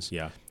sins.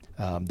 Yeah,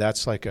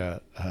 that's like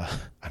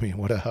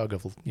what a hug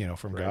of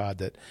from God,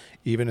 that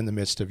even in the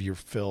midst of your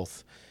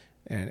filth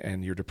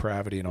and your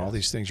depravity and all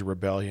these things, your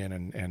rebellion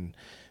and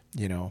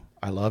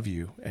I love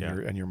you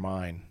and you're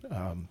mine.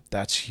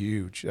 That's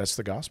huge. That's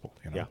the gospel.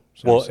 Yeah.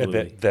 So, well,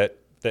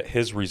 that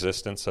His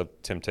resistance of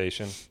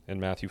temptation in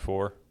Matthew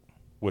 4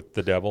 with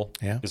the devil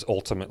is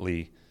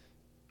ultimately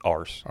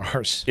ours.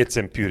 It's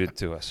imputed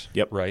to us.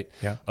 Yep. Right?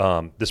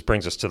 Yeah. This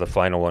brings us to the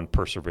final one,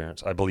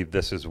 perseverance. I believe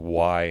this is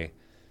why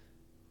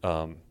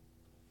the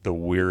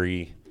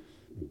weary,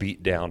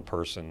 beat down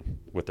person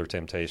with their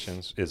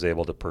temptations is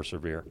able to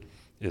persevere,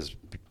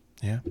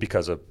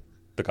 because of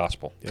the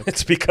gospel. Yep.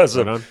 It's because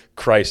of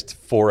Christ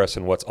for us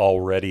and what's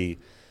already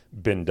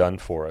been done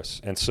for us.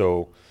 And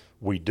so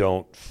we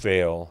don't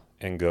fail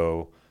and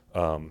go,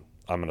 I'm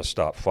going to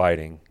stop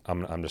fighting.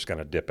 I'm just going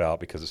to dip out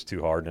because it's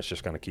too hard and it's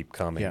just going to keep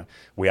coming. Yeah.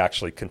 We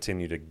actually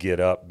continue to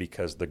get up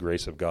because the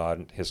grace of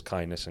God, His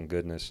kindness and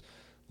goodness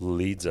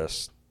leads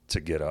us to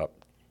get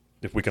up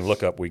If we can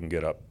look up, we can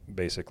get up,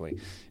 basically,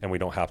 and we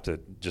don't have to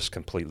just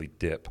completely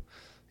dip,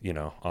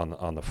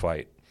 on the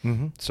fight.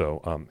 Mm-hmm.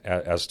 So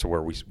as to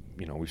where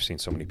we've seen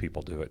so many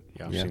people do it.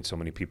 Yeah. We've seen so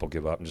many people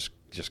give up and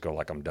just go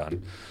like, I'm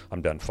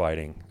done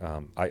fighting.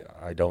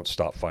 I don't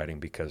stop fighting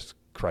because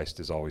Christ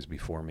is always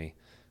before me,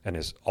 and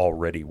his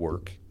already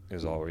work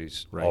is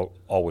always Right.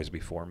 always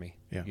before me.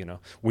 Yeah.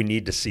 We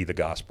need to see the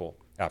gospel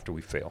after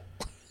we fail.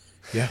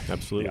 Yeah.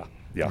 Absolutely.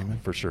 Yeah,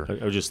 for sure.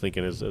 I was just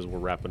thinking as we're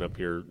wrapping up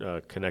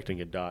here,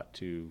 connecting a dot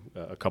to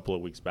a couple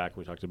of weeks back,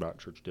 we talked about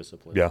church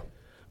discipline. Yeah.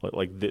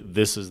 Like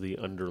this is the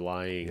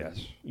underlying,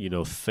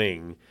 Yes.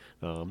 thing,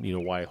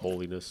 why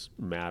holiness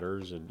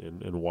matters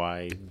and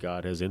why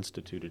God has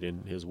instituted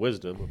in his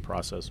wisdom a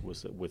process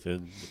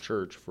within the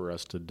church for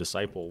us to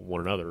disciple one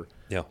another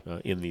Yeah.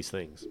 In these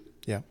things.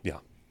 Yeah.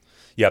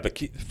 Yeah, the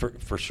key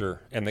for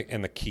sure, and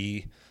the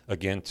key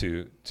again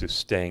to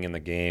staying in the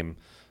game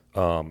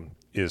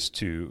is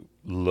to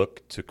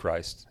look to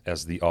Christ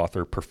as the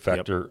author,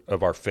 perfecter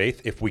of our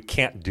faith. If we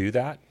can't do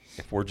that,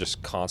 if we're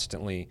just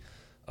constantly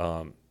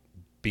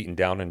beaten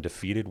down and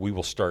defeated, we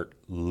will start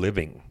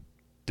living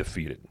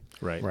defeated,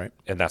 Right.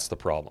 and that's the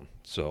problem.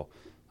 So,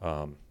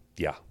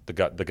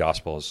 the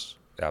gospel is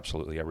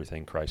absolutely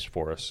everything. Christ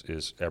for us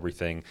is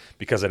everything,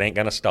 because it ain't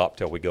going to stop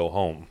till we go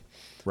home.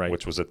 Right.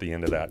 Which was at the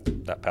end of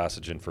that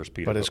passage in 1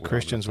 Peter. But as we don't have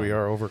Christians, enough we time.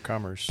 are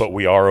overcomers. But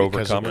we are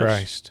because of overcomers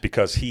Christ.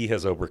 because he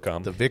has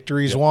overcome. The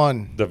victory's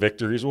won. The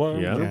victory's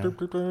won. Yeah.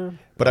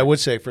 But I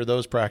would say for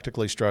those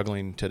practically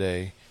struggling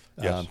today,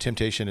 Yes.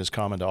 temptation is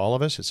common to all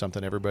of us. It's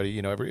something everybody,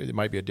 it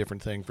might be a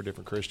different thing for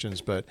different Christians,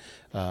 but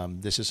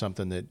this is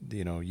something that,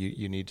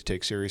 you need to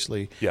take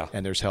seriously. Yeah.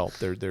 And there's help.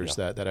 There's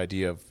that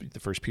idea of the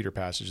 1 Peter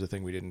passage. The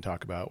thing we didn't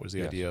talk about was the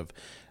Yes. idea of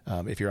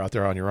if you're out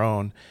there on your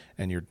own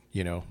and you're,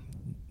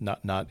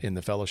 not in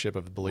the fellowship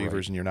of believers,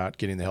 Right. and you're not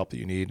getting the help that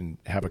you need and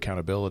have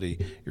accountability,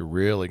 you're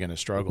really going to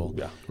struggle.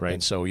 Yeah. Right.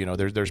 And so,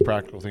 there's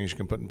practical things you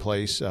can put in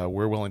place.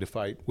 We're willing to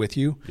fight with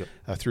you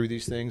through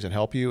these things and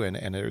help you.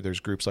 And there's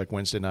groups like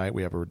Wednesday night.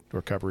 We have a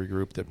recovery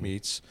group that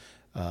meets.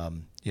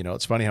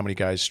 It's funny how many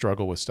guys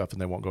struggle with stuff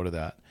and they won't go to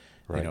that.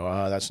 Right.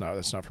 That's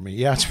not for me.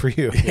 Yeah, it's for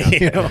you.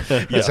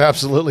 It's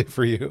absolutely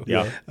for you.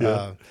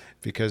 Yeah.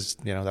 Because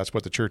that's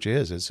what the church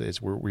is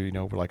we're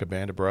like a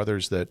band of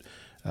brothers that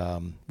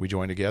we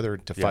join together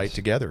to fight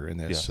together in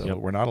this. Yes. So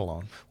we're not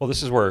alone. Well,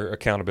 this is where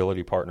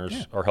accountability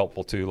partners are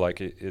helpful too.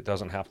 Like it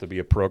doesn't have to be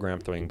a program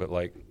thing, but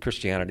like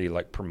Christianity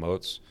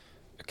promotes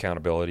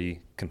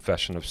accountability,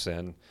 confession of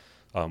sin.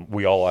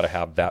 We all ought to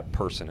have that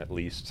person at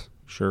least,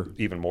 Sure.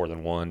 even more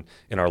than one,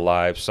 in our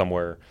lives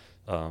somewhere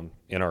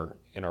in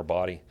our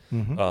body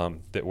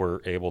that we're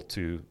able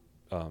to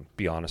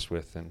be honest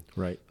with and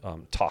Right.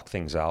 talk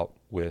things out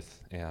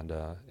with and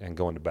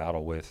go into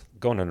battle with.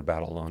 Going into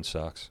battle alone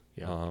sucks.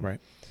 Yeah. Right.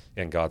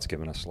 And God's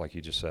given us, like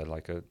you just said,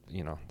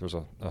 there's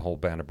a whole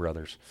band of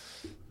brothers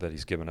that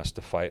he's given us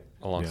to fight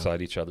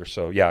alongside each other.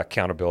 So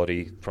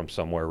accountability from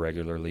somewhere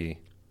regularly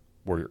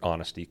where your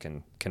honesty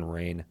can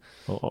reign.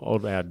 I'll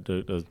add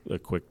a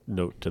quick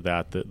note to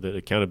that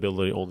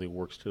accountability only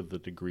works to the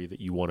degree that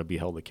you want to be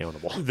held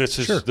accountable. This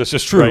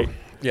is true. Right.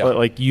 Yeah.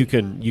 But you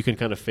can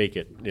kind of fake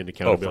it in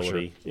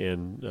accountability,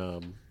 and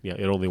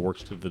it only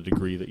works to the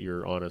degree that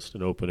you're honest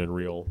and open and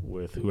real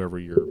with whoever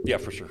you're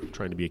for sure.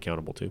 trying to be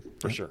accountable to.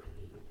 For sure.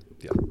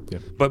 Yeah. Yeah.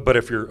 But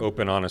if you're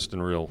open, honest,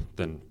 and real,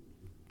 then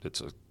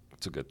it's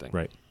a good thing.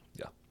 Right.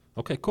 Yeah.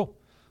 Okay, cool.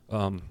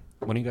 When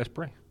do you guys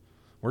pray?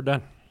 We're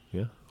done.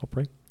 Yeah, I'll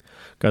pray.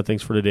 God,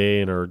 thanks for today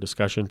and our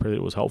discussion. Pray that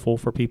it was helpful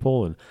for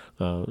people, and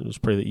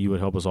just pray that you would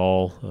help us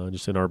all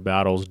just in our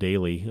battles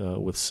daily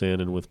with sin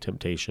and with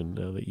temptation,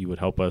 that you would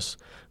help us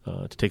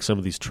to take some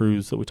of these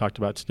truths that we talked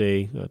about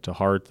today to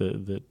heart,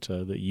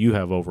 that you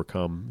have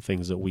overcome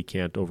things that we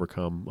can't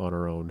overcome on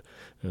our own.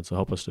 And so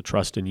help us to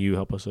trust in you,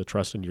 help us to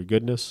trust in your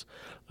goodness,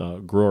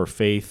 grow our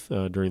faith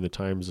during the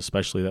times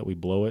especially that we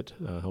blow it,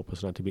 help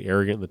us not to be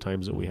arrogant in the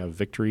times that we have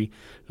victory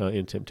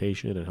in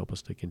temptation, and help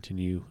us to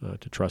continue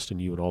to trust in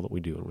you in all that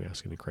we do. And we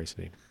ask it in Christ's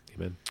name.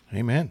 Amen.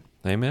 Amen.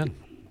 Amen.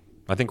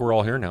 I think we're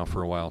all here now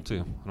for a while,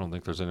 too. I don't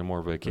think there's any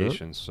more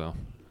vacations, so,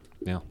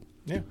 yeah.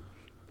 Yeah.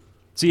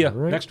 See ya All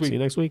right. next week. See you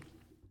next week.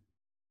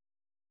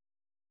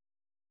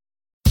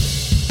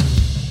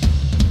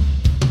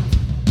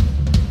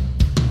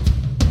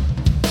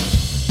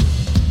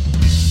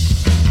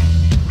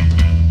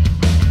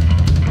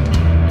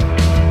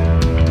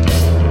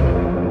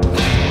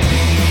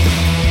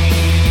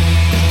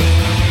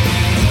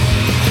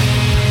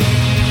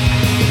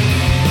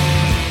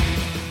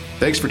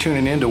 Thanks for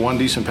tuning in to One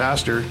Decent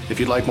Pastor. If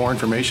you'd like more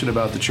information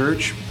about the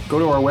church, go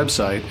to our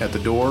website at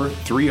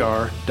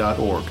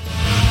thedoor3r.org.